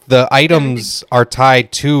 the items are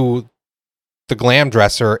tied to the glam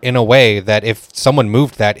dresser in a way that if someone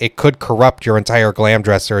moved that, it could corrupt your entire glam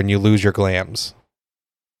dresser and you lose your glams.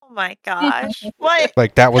 Oh my gosh. What?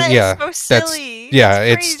 Like that was That is yeah. so That's silly. yeah,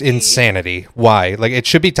 That's it's crazy. insanity. Why? Like it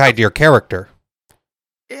should be tied to your character.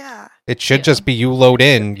 Yeah. It should Yeah. just be you load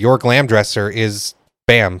in, your glam dresser is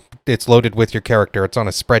bam, it's loaded with your character. It's on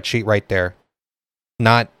a spreadsheet right there.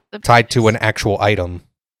 Not tied to an actual item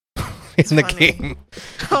in the funny. game.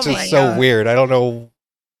 Oh It's my just so god. weird. I don't know.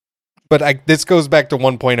 But this goes back to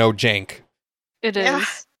 1.0 jank. It Yeah.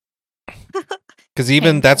 is. Because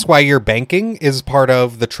even that's why your banking is part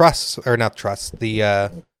of the trust, or not trust,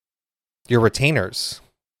 the your retainers.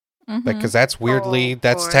 Mhm. Because that's weirdly, Oh,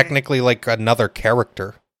 that's boy. technically like another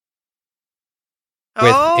character.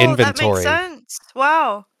 with Oh, inventory. that makes sense.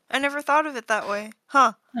 Wow. I never thought of it that way.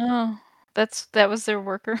 Huh. Oh, that was their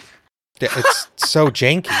worker. Yeah, it's so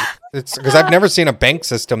janky. It's because I've never seen a bank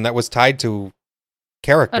system that was tied to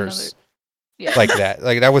characters Yeah. like that.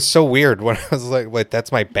 Like that was so weird when I was like, "Wait,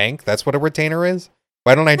 that's my bank? That's what a retainer is?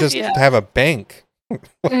 Why don't I just Yeah. have a bank?"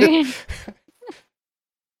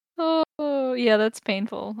 Oh, yeah, that's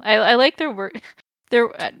painful. I like their work.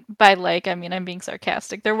 By like, I mean I'm being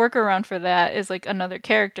sarcastic. Their workaround for that is like another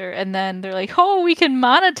character, and then they're like, "Oh, we can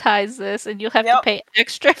monetize this, and you'll have to Yep. pay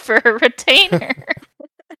extra for a retainer."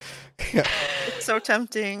 Yeah, It's so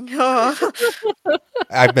tempting. Oh.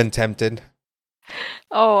 I've been tempted.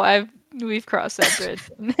 Oh, we've crossed that bridge.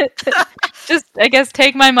 Just, I guess,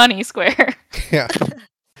 take my money, Square. Yeah,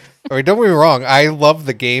 I mean, don't get me wrong. I love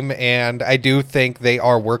the game, and I do think they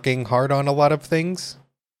are working hard on a lot of things.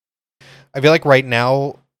 I feel like right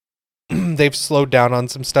now they've slowed down on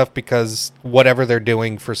some stuff because whatever they're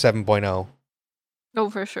doing for 7.0, Oh,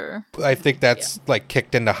 for sure. I think that's like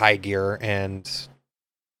kicked into high gear, and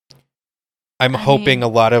I'm I hoping mean- a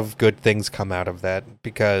lot of good things come out of that,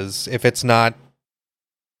 because if it's not,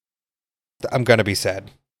 I'm gonna be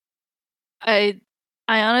sad. I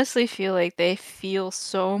honestly feel like they feel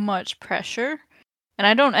so much pressure, and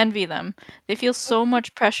I don't envy them. They feel so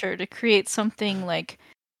much pressure to create something like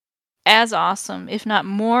as awesome, if not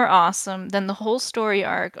more awesome, than the whole story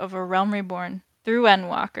arc of A Realm Reborn through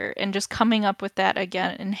Endwalker, and just coming up with that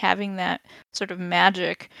again and having that sort of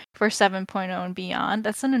magic for 7.0 and beyond.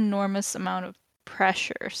 That's an enormous amount of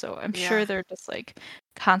pressure. So I'm Yeah. sure they're just like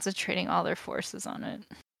concentrating all their forces on it.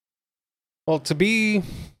 Well, to be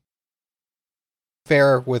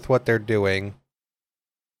fair with what they're doing,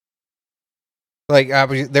 like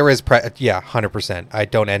there is 100%. I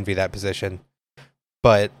don't envy that position,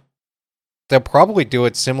 but they'll probably do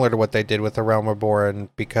it similar to what they did with A Realm Reborn,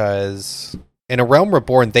 because in A Realm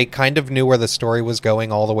Reborn they kind of knew where the story was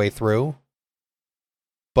going all the way through,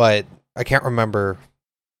 but I can't remember.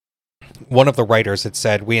 One of the writers had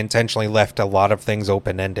said we intentionally left a lot of things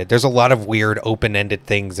open-ended. There's a lot of weird open-ended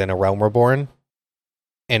things in A Realm Reborn,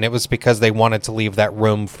 and it was because they wanted to leave that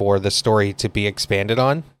room for the story to be expanded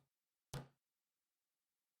on.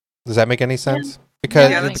 Does that make any sense?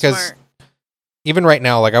 Because Yeah, that's because smart. even right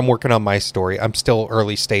now, like I'm working on my story. I'm still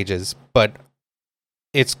early stages, but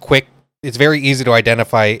it's quick. It's very easy to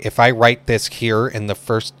identify if I write this here in the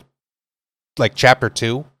first, like chapter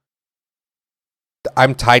 2,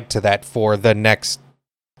 I'm tied to that for the next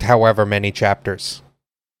however many chapters.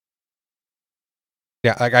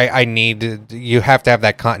 Yeah, like I need, you have to have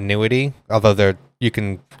that continuity, although you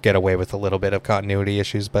can get away with a little bit of continuity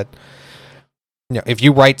issues, but if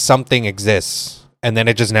you write something exists and then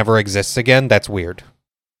it just never exists again, that's weird.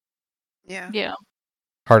 Yeah. Yeah.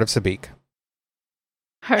 Heart of Sabik.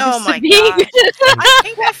 Oh my god. I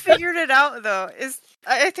think I figured it out though.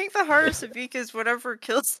 I think the heart of Sabik is whatever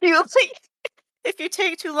kills you. Like, if you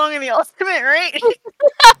take too long in the ultimate, right?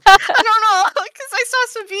 I don't know, because I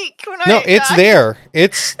saw Sabik when No, I it's died. there.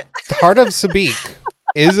 It's Heart of Sabik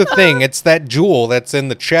is a thing. It's that jewel that's in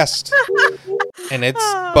the chest, and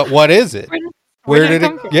but what is it? Where did it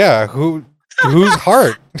come from? Yeah, whose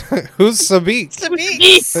heart? Who's Sabik?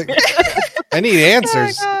 Sabik. I need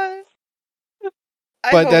answers. Oh, God.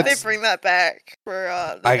 I But hope they that's- bring that back for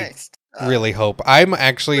the I next. Really hope. I'm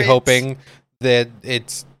actually Raids. hoping that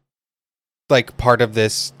it's like part of the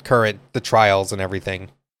trials and everything.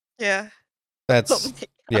 Yeah. That's Oh my God.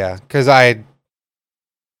 yeah, because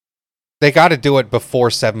they got to do it before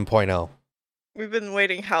 7.0. We've been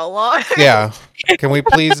waiting how long? Yeah. Can we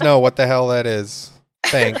please know what the hell that is?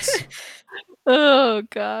 Thanks. Oh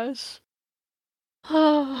gosh.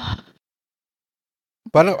 Oh.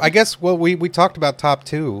 But I guess we talked about top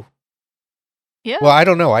 2. Yeah. Well, I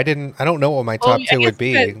don't know. I don't know what my Well, top I 2 would guess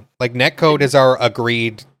be. that- Like netcode is our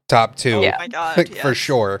agreed top 2 Oh Yeah. my god. for yes.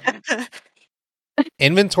 sure.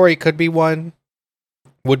 Inventory could be one.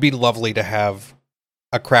 Would be lovely to have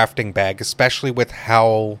a crafting bag, especially with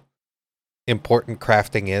how important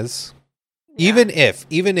crafting is. Yeah.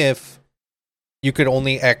 Even if you could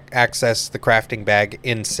only access the crafting bag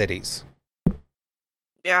in cities.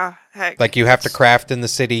 Yeah, heck. Like you have to it's- craft in the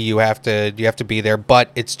city, you have to be there,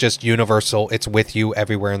 but it's just universal. It's with you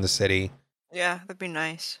everywhere in the city. Yeah, that'd be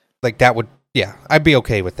nice. Like that would, yeah, I'd be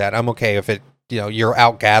okay with that. I'm okay if it, you're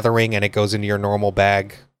out gathering and it goes into your normal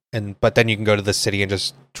bag, but then you can go to the city and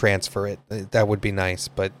just transfer it. That would be nice,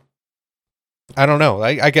 but I don't know.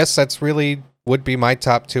 I guess that's really would be my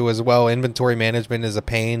top 2 as well. Inventory management is a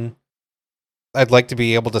pain. I'd like to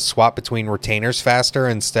be able to swap between retainers faster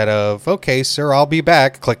instead of, okay, sir, I'll be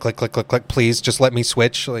back. Click, click, click, click, click. Please just let me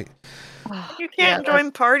switch. Like, You can't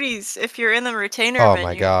join parties if you're in the retainer Oh menu.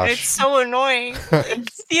 my gosh. It's so annoying.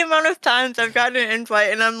 It's the amount of times I've gotten an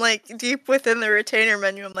invite and I'm like deep within the retainer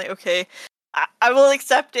menu. I'm like, okay, I will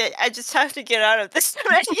accept it. I just have to get out of this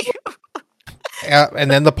menu. and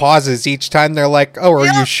then the pauses each time they're like, oh, are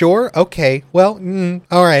you sure? Okay, well,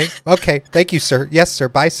 all right. Okay, thank you, sir. Yes, sir.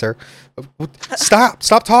 Bye, sir. Stop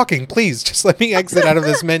talking, please. Just let me exit out of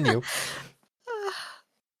this menu.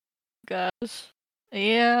 Gosh.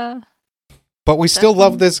 Yeah, But we still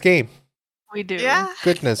love this game. we do. Yeah.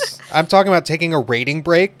 Goodness. I'm talking about taking a rating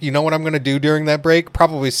break. You know what I'm going to do during that break?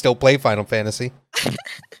 Probably still play Final Fantasy. I'm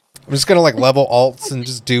just going to like level alts and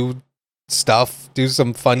just do stuff, do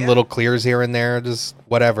some fun little clears here and there, just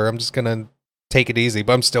whatever. I'm just going to take it easy,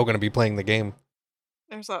 but I'm still going to be playing the game.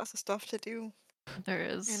 There's lots of stuff to do. There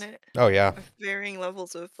is. in it. Oh yeah. With varying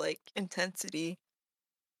levels of like intensity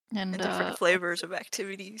And and different flavors of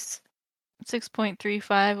activities.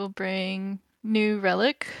 6.35 will bring new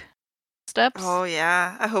relic steps, Oh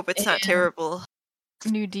yeah. I hope it's not And- terrible.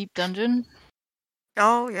 new deep dungeon.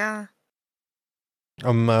 Oh yeah.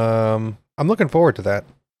 I'm looking forward to that.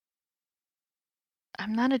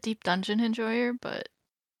 I'm not a deep dungeon enjoyer, but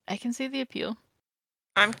I can see the appeal.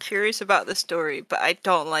 I'm curious about the story, but I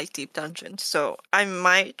don't like deep dungeons, so I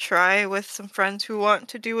might try with some friends who want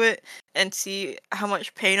to do it and see how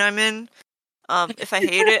much pain I'm in. If I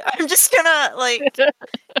hate it, I'm just gonna like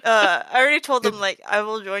I already told them like I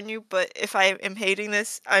will join you, but if I am hating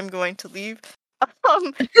this, I'm going to leave.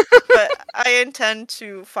 But I intend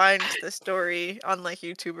to find the story on like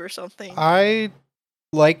YouTube or something. I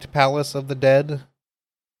liked Palace of the Dead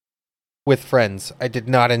with friends. I did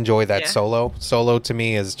not enjoy that Yeah. solo. Solo to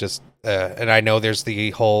me is just, and I know there's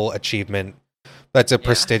the whole achievement. That's a Yeah.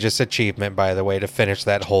 prestigious achievement, by the way, to finish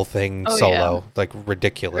that whole thing Oh, solo. yeah. Like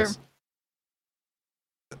ridiculous.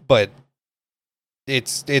 Sure. But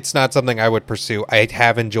it's not something I would pursue. I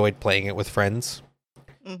have enjoyed playing it with friends.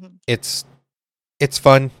 Mhm. It's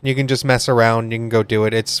fun. You can just mess around. You can go do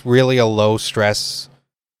it. It's really a low stress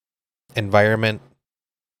environment.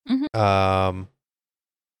 Mhm.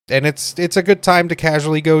 And it's a good time to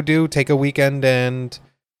casually go take a weekend and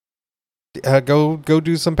go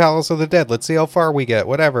do some Palace of the Dead. Let's see how far we get,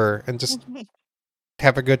 whatever, and just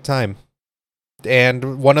have a good time.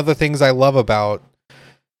 And one of the things I love about,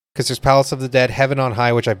 because there's Palace of the Dead, Heaven on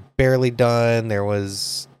High, which I've barely done. There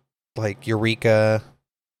was like Eureka,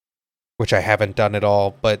 which I haven't done at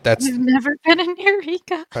all, but that's I've never been in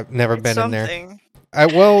Eureka. I've never It's been in there. something.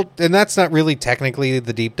 And that's not really technically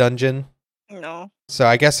the deep dungeon. No. So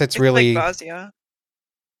I guess it's It's really like Bosnia,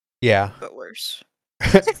 yeah. but worse.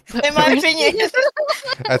 In my opinion.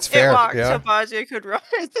 That's fair. It walked Yeah. so Bosnia could run.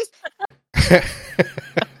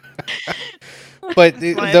 But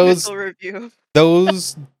My those official review.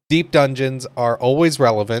 those deep dungeons are always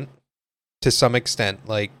relevant to some extent.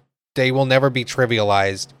 Like they will never be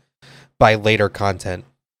trivialized by later content,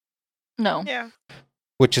 No. Yeah.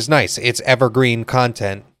 which is nice. It's evergreen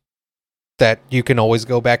content that you can always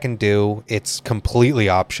go back and do. It's completely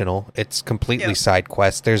optional. It's completely Yep. side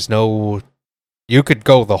quest. There's no you could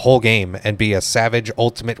go the whole game and be a savage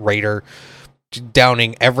ultimate raider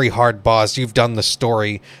downing every hard boss. You've done the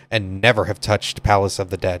story and never have touched Palace of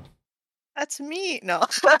the Dead. That's me. No.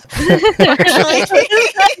 Actually,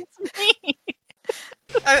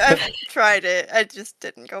 I've tried it. I just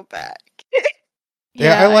didn't go back.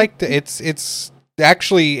 Yeah, I liked it. It's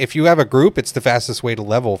actually, if you have a group, it's the fastest way to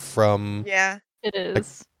level from Yeah. It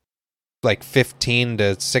is. like 15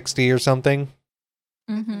 to 60 or something.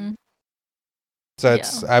 Mm-hmm. So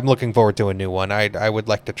I'm looking forward to a new one. I would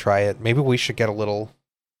like to try it. Maybe we should get a little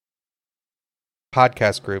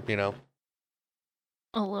podcast group, A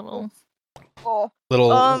little Oh.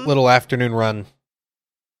 little afternoon run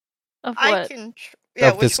of I what? can.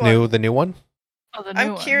 of Which this one? the new one. Oh, the new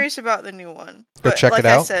I'm one. curious about the new one. Go But check like it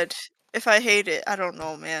I out. said, if I hate it, I don't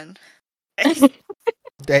know, man. Hey,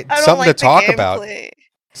 I don't something like to talk the about. gameplay.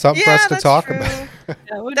 Something for Yeah, us to that's talk true. about.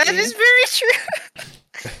 That would That be. is very true.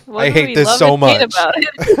 What I do hate we this love so and hate much. about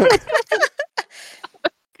it?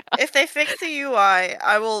 If they fix the UI,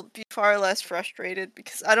 I will be far less frustrated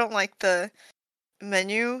because I don't like the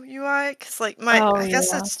menu UI. Because like I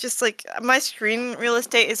guess it's just like my screen real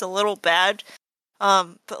estate is a little bad.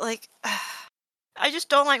 But like, I just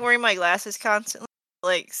don't like wearing my glasses constantly.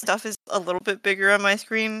 Like stuff is a little bit bigger on my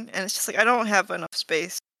screen, and it's just like I don't have enough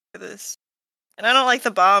space for this. And I don't like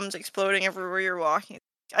the bombs exploding everywhere you're walking.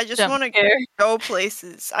 I just Jump want to scare. go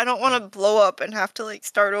places. I don't want to blow up and have to like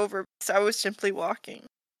start over because I was simply walking.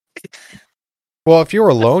 Well, if you're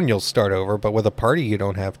alone, you'll start over, but with a party, you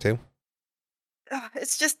don't have to.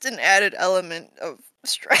 It's just an added element of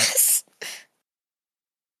stress.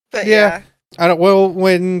 But Yeah. I don't. Well,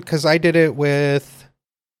 because I did it with,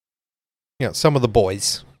 some of the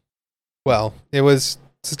boys. Well, it was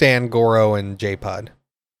Stan, Goro, and J-Pod.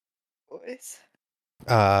 Boys.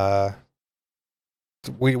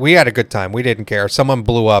 We had a good time. We didn't care. Someone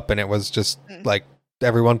blew up, and it was just like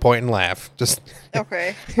everyone point and laugh. Just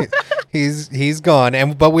Okay. he's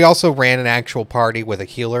gone. But we also ran an actual party with a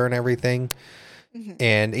healer and everything. Mhm.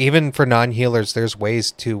 And even for non-healers, there's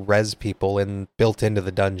ways to res people built into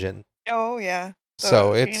the dungeon. Oh yeah.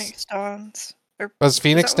 So The it's Phoenix Dawns. was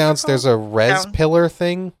Phoenix what they're Downs. There's a res Down. pillar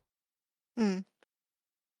thing. Hmm.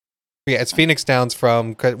 Yeah, it's Phoenix Downs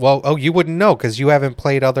from. You wouldn't know because you haven't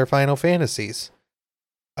played other Final Fantasies.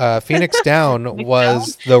 Phoenix Down Phoenix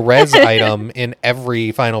was the res item in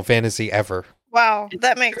every Final Fantasy ever. Wow, It's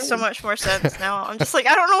that makes so true. much more sense now. I'm just like,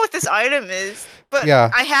 I don't know what this item is, but Yeah.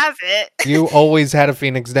 I have it. You always had a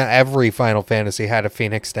Phoenix down. Every Final Fantasy had a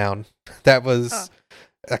Phoenix down. That was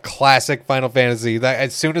a classic Final Fantasy. That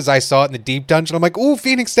as soon as I saw it in the deep dungeon, I'm like, "Ooh,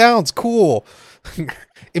 Phoenix Downs, cool!"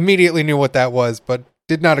 Immediately knew what that was, but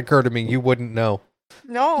did not occur to me. You wouldn't know.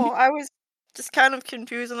 No, I was just kind of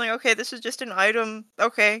confused. I'm like, okay, this is just an item.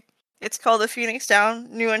 Okay, it's called the Phoenix Down.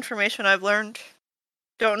 New information I've learned.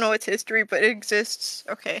 Don't know its history, but it exists.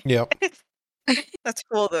 Okay, Yep. that's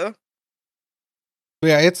cool though.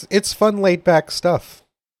 Yeah, it's fun, laid back stuff.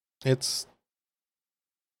 It's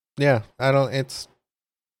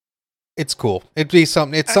it's cool. It'd be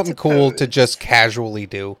something. It's I something cool to suppose. just casually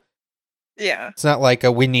do. Yeah. It's not like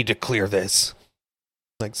we need to clear this.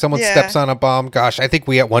 Like someone Yeah. steps on a bomb. Gosh, I think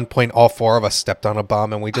we at one point all four of us stepped on a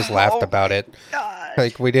bomb and we just laughed Oh about my it. God.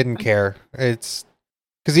 Like we didn't care. It's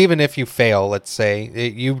because even if you fail, let's say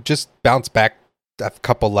you just bounce back a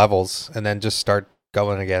couple levels and then just start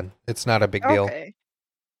going again. It's not a big deal. Okay.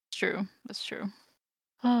 It's true. That's true.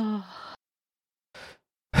 Oh,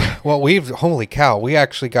 Well, holy cow, we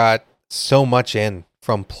actually got so much in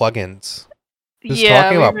from plugins. Just yeah,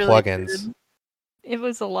 talking we about really plugins. did. It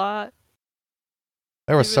was a lot.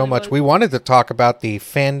 There was It so really much. was. We wanted to talk about the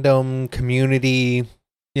fandom community,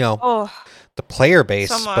 Oh, the player base,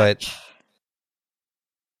 so much. but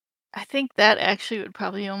I think that actually would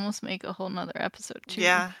probably almost make a whole nother episode too.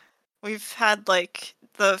 Yeah. We've had like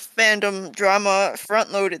the fandom drama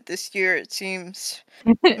front loaded this year, it seems.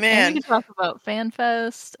 And we Man. can talk about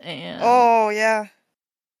FanFest and Oh yeah.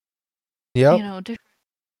 yep. you know,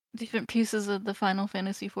 different pieces of the Final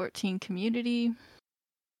Fantasy 14 community.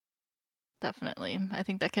 Definitely. I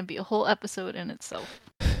think that can be a whole episode in itself.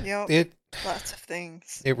 Yep. Lots of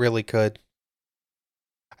things. It really could.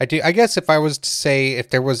 I guess if I was to say if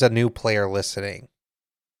there was a new player listening,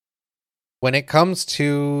 when it comes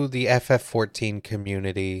to the FF14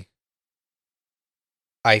 community,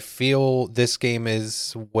 I feel this game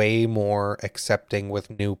is way more accepting with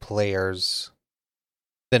new players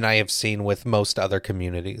than I have seen with most other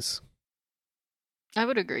communities. I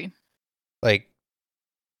would agree. Like,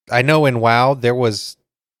 I know in WoW there was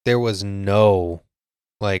no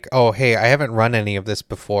like, oh hey, I haven't run any of this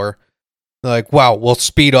before. They're like, wow, well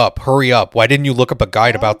speed up, hurry up. Why didn't you look up a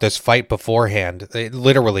guide about this fight beforehand?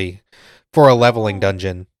 Literally for a leveling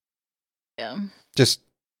dungeon. Yeah.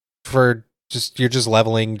 You're just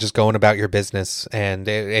leveling, just going about your business, and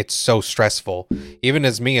it's so stressful. Even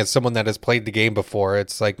as me, as someone that has played the game before,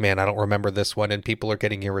 it's like, man, I don't remember this one, and people are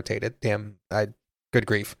getting irritated. Damn, good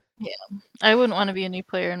grief. Yeah. I wouldn't want to be a new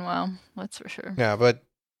player in WoW, that's for sure. Yeah, but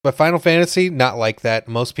Final Fantasy, not like that.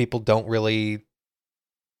 Most people don't really.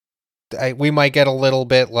 We might get a little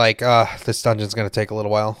bit like, this dungeon's going to take a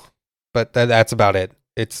little while, but that's about it.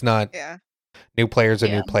 It's not. Yeah. New players are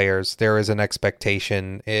Yeah. new players. There is an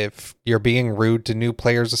expectation. If you're being rude to new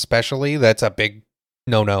players, especially, that's a big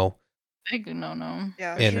no-no Big no.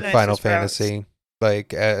 Yeah. in be nice Final to Sprouts. Fantasy.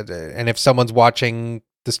 Like, and if someone's watching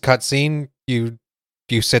this cutscene, you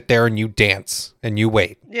sit there and you dance and you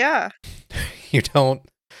wait. Yeah. You don't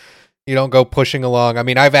go pushing along. I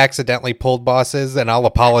mean, I've accidentally pulled bosses, and I'll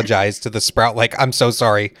apologize to the Sprout. Like, I'm so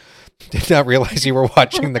sorry. Did not realize you were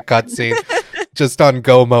watching the cutscene. Just on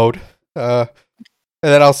go mode. And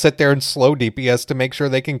then I'll sit there and slow DPS to make sure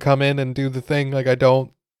they can come in and do the thing. Like, I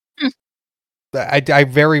don't. I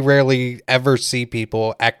very rarely ever see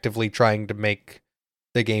people actively trying to make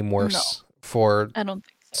the game worse for I don't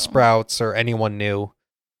think so. Sprouts or anyone new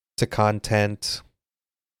to content.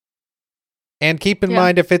 And keep in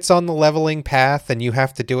mind, if it's on the leveling path and you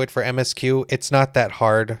have to do it for MSQ, it's not that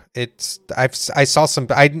hard.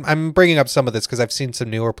 I'm bringing up some of this because I've seen some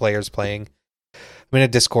newer players playing. I'm in a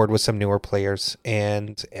Discord with some newer players,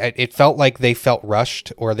 and it felt like they felt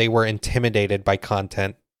rushed or they were intimidated by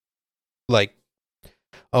content. Like,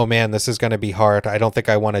 oh man, this is going to be hard. I don't think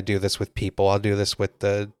I want to do this with people. I'll do this with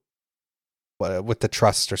the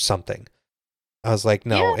trust or something. I was like,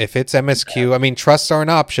 no, if it's MSQ, I mean, trusts are an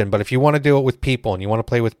option, but if you want to do it with people and you want to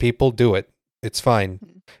play with people, do it. It's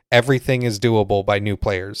fine. Everything is doable by new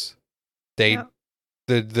players. Even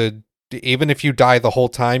if you die the whole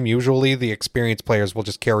time, usually the experienced players will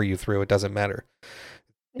just carry you through. It doesn't matter.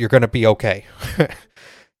 You're going to be okay.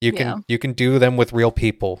 You can do them with real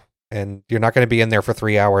people, and you're not going to be in there for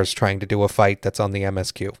 3 hours trying to do a fight that's on the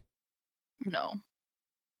MSQ. No.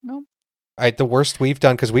 The worst we've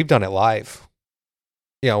done, because we've done it live.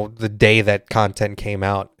 The day that content came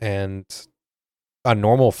out, and on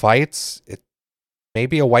normal fights, it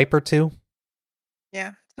maybe a wipe or two. Yeah,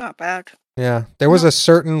 it's not bad. Yeah, there was a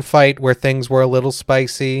certain fight where things were a little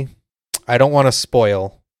spicy. I don't want to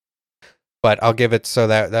spoil, But I'll give it so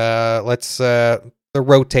that let's the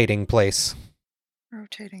rotating place.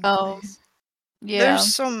 Rotating Oh, place. yeah.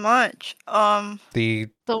 There's so much. The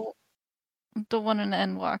The one in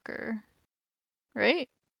Endwalker, right?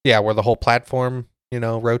 yeah, where the whole platform,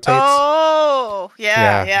 rotates. Oh,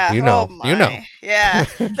 yeah, Yeah, yeah. you Oh know, my. Yeah.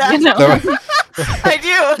 You That's know, I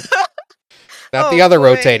do. Not Oh, the other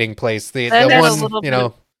boy. rotating place. The That had a one, little bit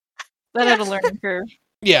of- that had a learning curve.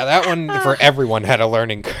 yeah, that one for everyone had a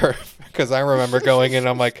learning curve. Because I remember going in,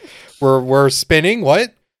 I'm like, we're spinning.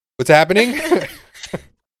 What? What's happening?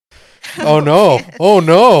 Oh no! man. Oh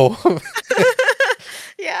no!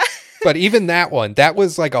 Yeah. But even that one, that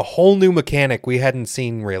was like a whole new mechanic we hadn't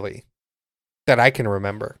seen really, that I can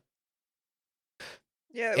remember.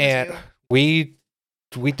 Yeah, it was And new.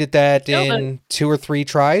 we did that Killed it. in 2 or 3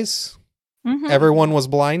 tries. Mhm. Everyone was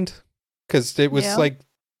blind because it was Yeah. like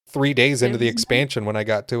 3 days into It the was- expansion when I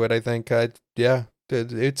got to it. I think,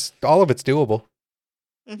 it's all of it's doable.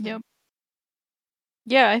 Mhm. Yep.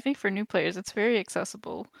 Yeah, I think for new players, it's very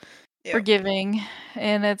accessible, Yep. forgiving,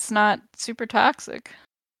 and it's not super toxic.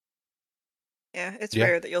 Yeah, it's Yeah.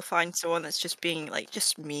 rare that you'll find someone that's just being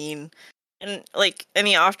just mean. And like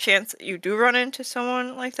any off chance that you do run into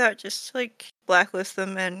someone like that, just like blacklist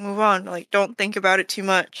them and move on. Like don't think about it too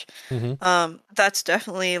much. Mm-hmm. That's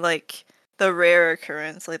definitely like the rare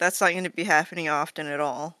occurrence. Like that's not going to be happening often at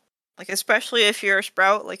all. Like especially if you're a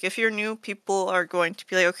sprout, like if you're new, people are going to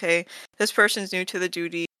be like, okay, this person's new to the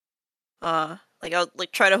duty. Like I'll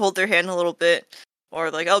like try to hold their hand a little bit, or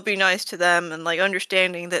like I'll be nice to them and like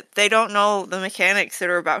understanding that they don't know the mechanics that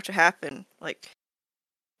are about to happen. Like,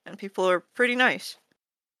 and people are pretty nice.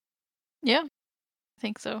 Yeah, I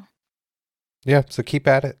think so. Yeah, so keep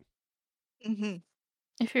at it. Mm-hmm.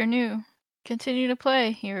 If you're new, continue to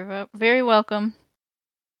play. You're very welcome.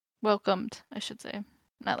 Welcomed, I should say.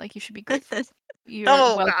 Not like you should be grateful. You're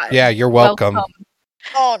Oh welcome. god. Yeah, you're welcome.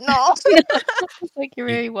 Oh no. It's like you're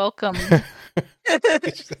very welcome.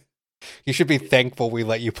 You should be thankful we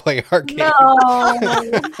let you play our game. No, I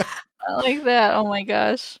like that. Oh my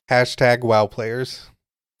gosh. Hashtag WoW players.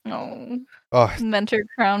 Oh, Oh, mentor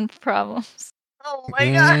crown problems. Oh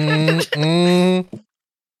my god.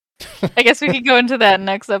 I guess we could go into that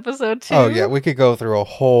next episode too. Oh yeah, we could go through a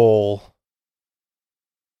whole.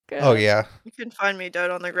 Oh Gosh. yeah, You can find me dead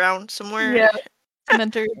on the ground somewhere. Yeah.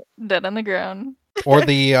 Mentor dead on the ground. or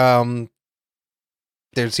the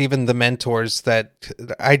There's even the mentors that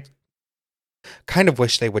I kind of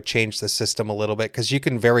wish they would change the system a little bit, because you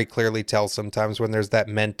can very clearly tell sometimes when there's that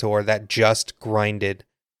mentor that just grinded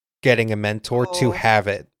getting a mentor to Oh. have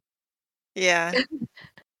it, Yeah.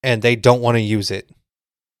 and they don't want to use it.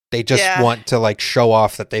 They just Yeah. want to like show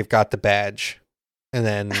off that they've got the badge, and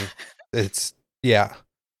then it's yeah.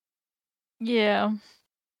 Yeah.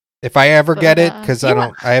 If I ever But, get it, because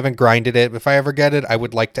yeah. I haven't grinded it. If I ever get it, I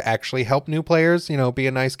would like to actually help new players. Be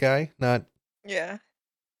a nice guy, not Yeah.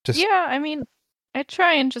 just Yeah, I mean, I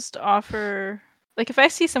try and just offer, like, if I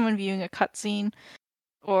see someone viewing a cutscene,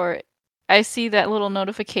 or I see that little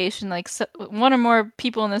notification, like, one or more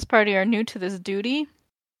people in this party are new to this duty,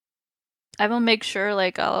 I will make sure,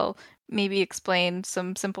 like, I'll maybe explain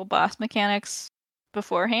some simple boss mechanics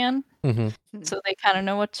beforehand, Mhm. so they kind of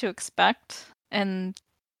know what to expect, and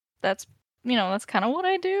that's, that's kind of what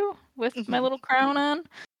I do with my Mhm. little crown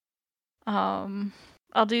on.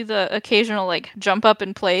 I'll do the occasional like jump up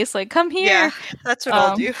in place, like come Yeah. here. That's what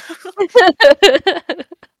I'll Um, do.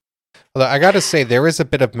 Although I gotta say, there is a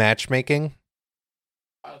bit of matchmaking.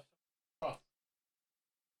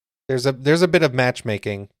 There's a bit of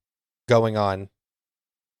matchmaking going on,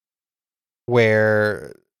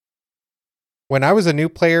 where when I was a new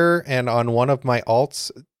player and on one of my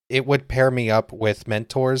alts, it would pair me up with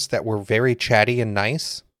mentors that were very chatty and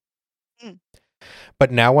nice. Mm.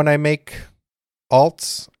 But now when I make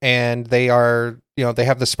alts and they are, they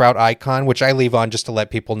have the Sprout icon, which I leave on just to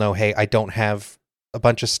let people know, hey, I don't have a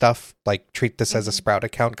bunch of stuff. Like, treat this as a Mhm. Sprout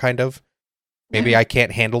account, kind of. Maybe I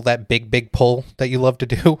can't handle that big pull that you love to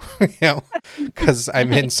do, because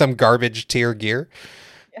I'm in some garbage tier gear.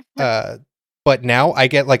 But now I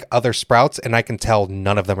get like other Sprouts, and I can tell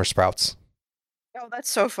none of them are Sprouts. Oh, that's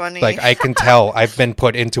so funny. Like, I can tell I've been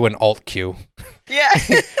put into an alt queue. Yeah.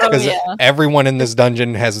 Oh Because yeah. everyone in this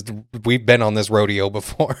dungeon we've been on this rodeo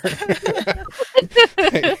before.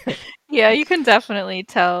 Yeah, you can definitely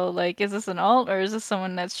tell. Like, is this an alt or is this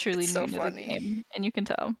someone that's truly It's so new to the funny. game? And you can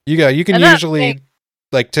tell. You can And that's usually the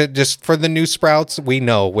like, to just for the new Sprouts, we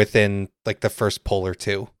know within like the first pull or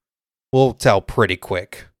two. We'll tell pretty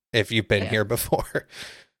quick if you've been Yeah. here before.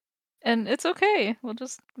 And it's okay.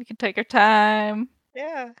 We can take our time.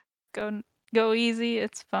 Yeah. Go easy.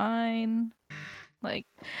 It's fine. Like,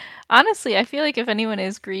 honestly, I feel like if anyone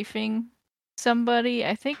is griefing somebody,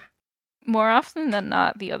 I think more often than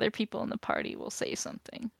not, the other people in the party will say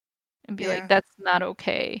something and be like, "That's not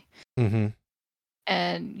okay," Mm-hmm.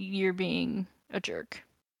 and you're being a jerk.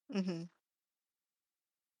 Mm-hmm.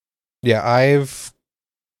 Yeah,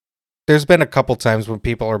 there's been a couple times when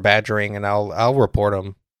people are badgering, and I'll report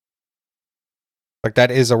them. Like,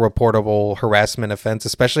 that is a reportable harassment offense,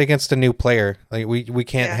 especially against a new player. Like, we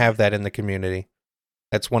can't have that in the community.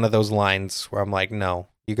 That's one of those lines where I'm like, no,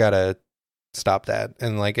 you gotta stop that.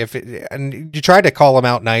 And like, and you try to call them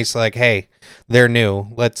out nice, like, hey, they're new,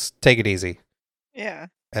 let's take it easy. Yeah.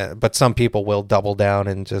 But some people will double down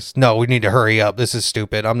and just, no, we need to hurry up. This is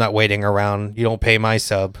stupid. I'm not waiting around. You don't pay my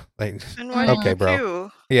sub. Like, And why didn't okay, you bro.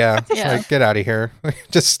 queue? Yeah, Yeah. like, get out of here.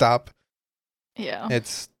 Just stop. Yeah.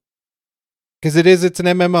 It's because it's an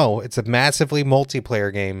MMO. It's a massively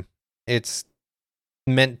multiplayer game. It's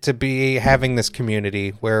meant to be having this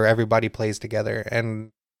community where everybody plays together,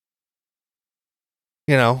 and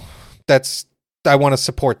you know, I want to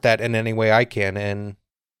support that in any way I can, and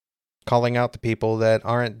calling out the people that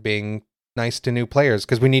aren't being nice to new players,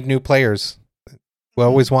 because we need new players. We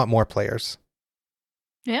always want more players.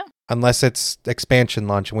 Yeah. Unless it's expansion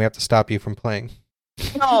launch and we have to stop you from playing.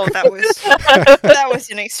 No, that was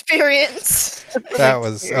an experience. That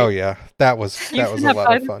was a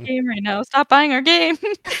lot of fun. Game right now. Stop buying our game.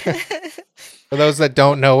 For those that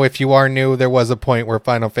don't know, if you are new, there was a point where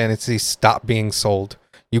Final Fantasy stopped being sold.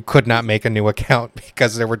 You could not make a new account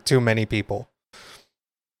because there were too many people.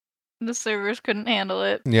 The servers couldn't handle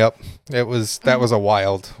it. Yep. That was a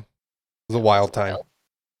wild time.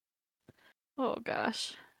 Oh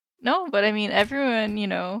gosh. No, but I mean everyone,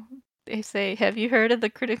 they say, have you heard of the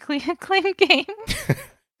critically acclaimed game?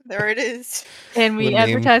 There it is. And we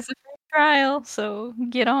advertise the free trial, so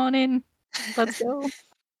get on in. Let's go.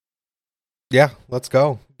 Yeah, let's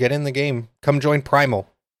go. Get in the game. Come join Primal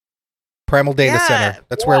Data Center.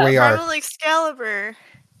 That's where we are. Primal Excalibur.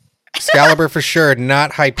 Excalibur for sure,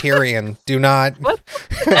 not Hyperion. Do not. What?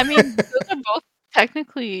 I mean, those are both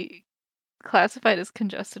technically classified as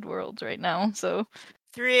congested worlds right now, so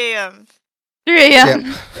 3 a.m. 3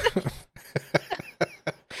 a.m. Yep.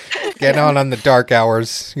 Get on the dark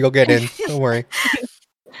hours. You'll get in. Don't worry.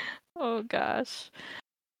 Oh gosh.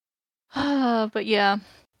 But yeah,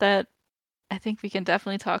 that I think we can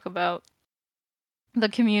definitely talk about the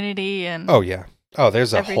community and oh yeah. Oh,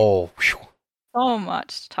 there's a whole so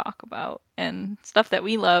much to talk about and stuff that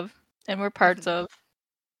we love and we're parts of.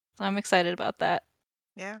 So I'm excited about that.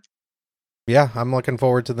 Yeah. Yeah, I'm looking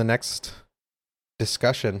forward to the next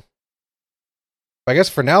discussion. I guess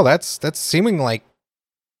for now that's seeming like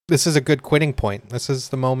this is a good quitting point. This is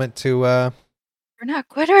the moment to we're not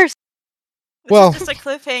quitters. Well, it's just a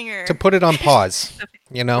cliffhanger. To put it on pause,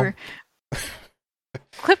 you know.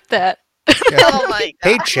 Clip that. Yeah. Oh my god.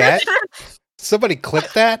 Hey chat. Somebody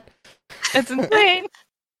clip that? It's insane.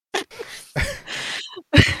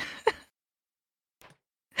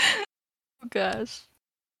 Oh gosh.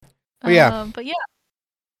 But yeah. But yeah.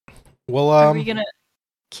 Well, are we gonna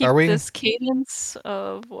keep are we? this cadence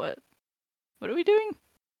of what? What are we doing?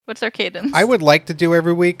 What's our cadence? I would like to do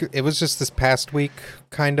every week. It was just this past week,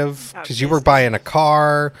 kind of, because you were buying a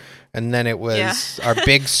car, and then it was our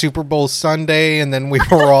big Super Bowl Sunday, and then we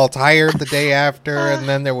were all tired the day after, and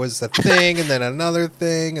then there was a thing, and then another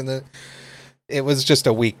thing, and then it was just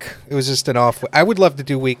a week. It was just an off. I would love to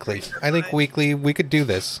do weekly. I think weekly we could do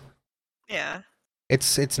this. Yeah.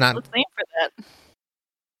 It's not. Let's aim for that.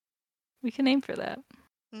 We can aim for that.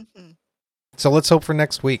 Mm-hmm. So let's hope for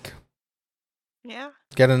next week. Yeah.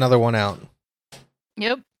 Get another one out.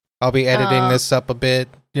 Yep. I'll be editing this up a bit.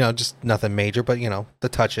 Just nothing major, but the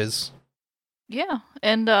touches. Yeah.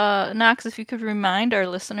 And Knox, if you could remind our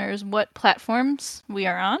listeners what platforms we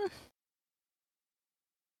are on.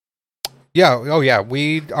 Yeah. Oh, yeah.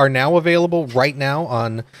 We are now available right now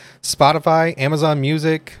on Spotify, Amazon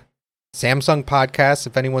Music, Samsung Podcasts,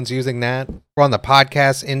 if anyone's using that. We're on the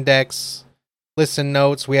Podcast Index, Listen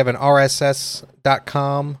Notes. We have an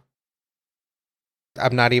RSS.com.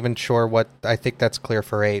 I'm not even sure what. I think that's Clear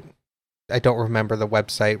for 8. I don't remember the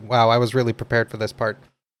website. Wow, I was really prepared for this part.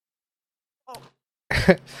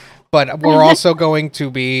 But we're also going to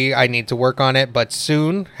be, I need to work on it, but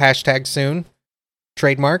soon, #soon,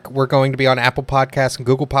 trademark, we're going to be on Apple Podcasts and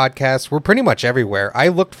Google Podcasts. We're pretty much everywhere. I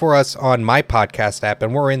looked for us on my podcast app,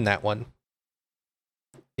 and we're in that one.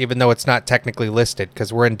 Even though it's not technically listed,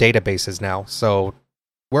 because we're in databases now. So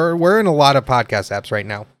we're in a lot of podcast apps right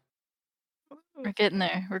now. We're getting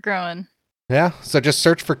there. We're growing. Yeah, so just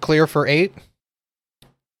search for Clear for 8.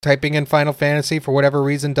 Typing in Final Fantasy for whatever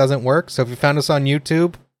reason doesn't work. So if you found us on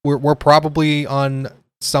YouTube, we're probably on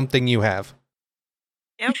something you have.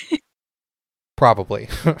 Yep. Probably.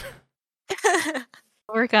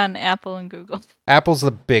 Work on Apple and Google. Apple's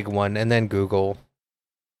the big one, and then Google.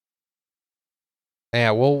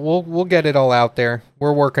 Yeah, we'll get it all out there.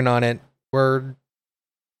 We're working on it. We're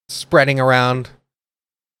spreading around,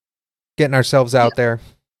 getting ourselves out there.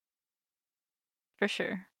 For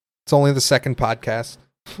sure. It's only the second podcast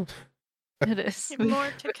It is. More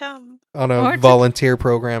to come. on More a to- volunteer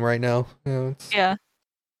program right now. Yeah.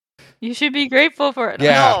 You should be grateful for it.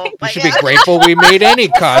 Yeah, Oh, you my should be God. grateful we made any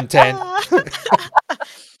content.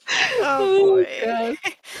 Oh God. boy.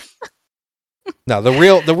 No, the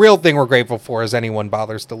real thing we're grateful for is anyone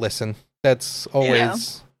bothers to listen. That's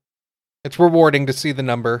always it's rewarding to see the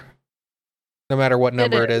number. No matter what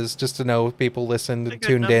number it is, just to know people listened It's a and good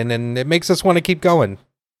tuned in, number. and it makes us want to keep going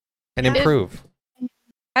and Yeah. improve.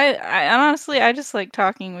 I honestly, I just like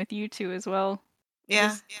talking with you two as well. Yeah.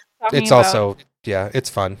 Just talking It's about, also it's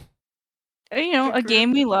fun. you know, Good a group.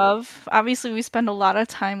 game we love. Obviously, we spend a lot of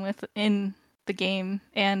time in the game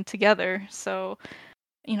and together. So,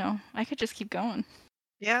 you know, I could just keep going.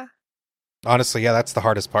 Yeah. Honestly, yeah, that's the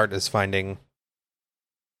hardest part is finding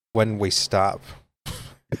when we stop.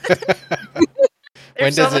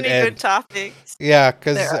 There's does so it many end? good topics. Yeah,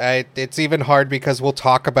 because There it's even hard because we'll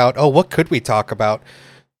talk about, what could we talk about?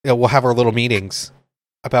 You know, we'll have our little meetings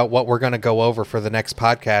about what we're going to go over for the next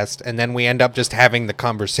podcast, and then we end up just having the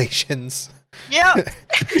conversations Yeah.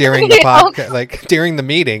 during the Yeah. podcast, like during the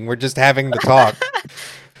meeting. We're just having the talk.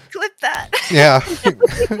 Clip that. Yeah,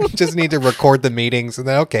 just need to record the meetings, and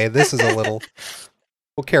then this is a little.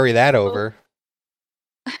 We'll carry that over.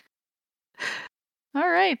 All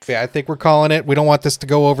right. Yeah, I think we're calling it. We don't want this to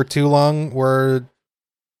go over too long. We're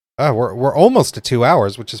almost to 2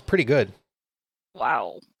 hours, which is pretty good.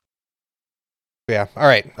 Wow. Yeah. All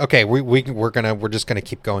right. Okay. We're just gonna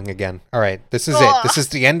keep going again. All right. This is it. Ugh. This is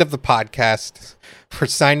the end of the podcast. We're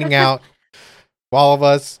signing out. All of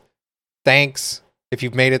us. Thanks. If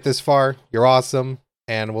you've made it this far, you're awesome.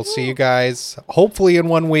 And we'll see you guys hopefully in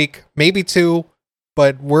 1 week, maybe 2,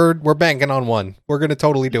 but we're banking on 1. We're gonna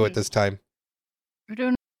totally do it this time. We're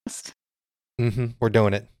doing best. We're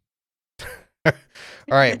doing it. All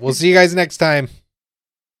right. We'll see you guys next time.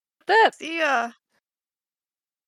 That. See ya.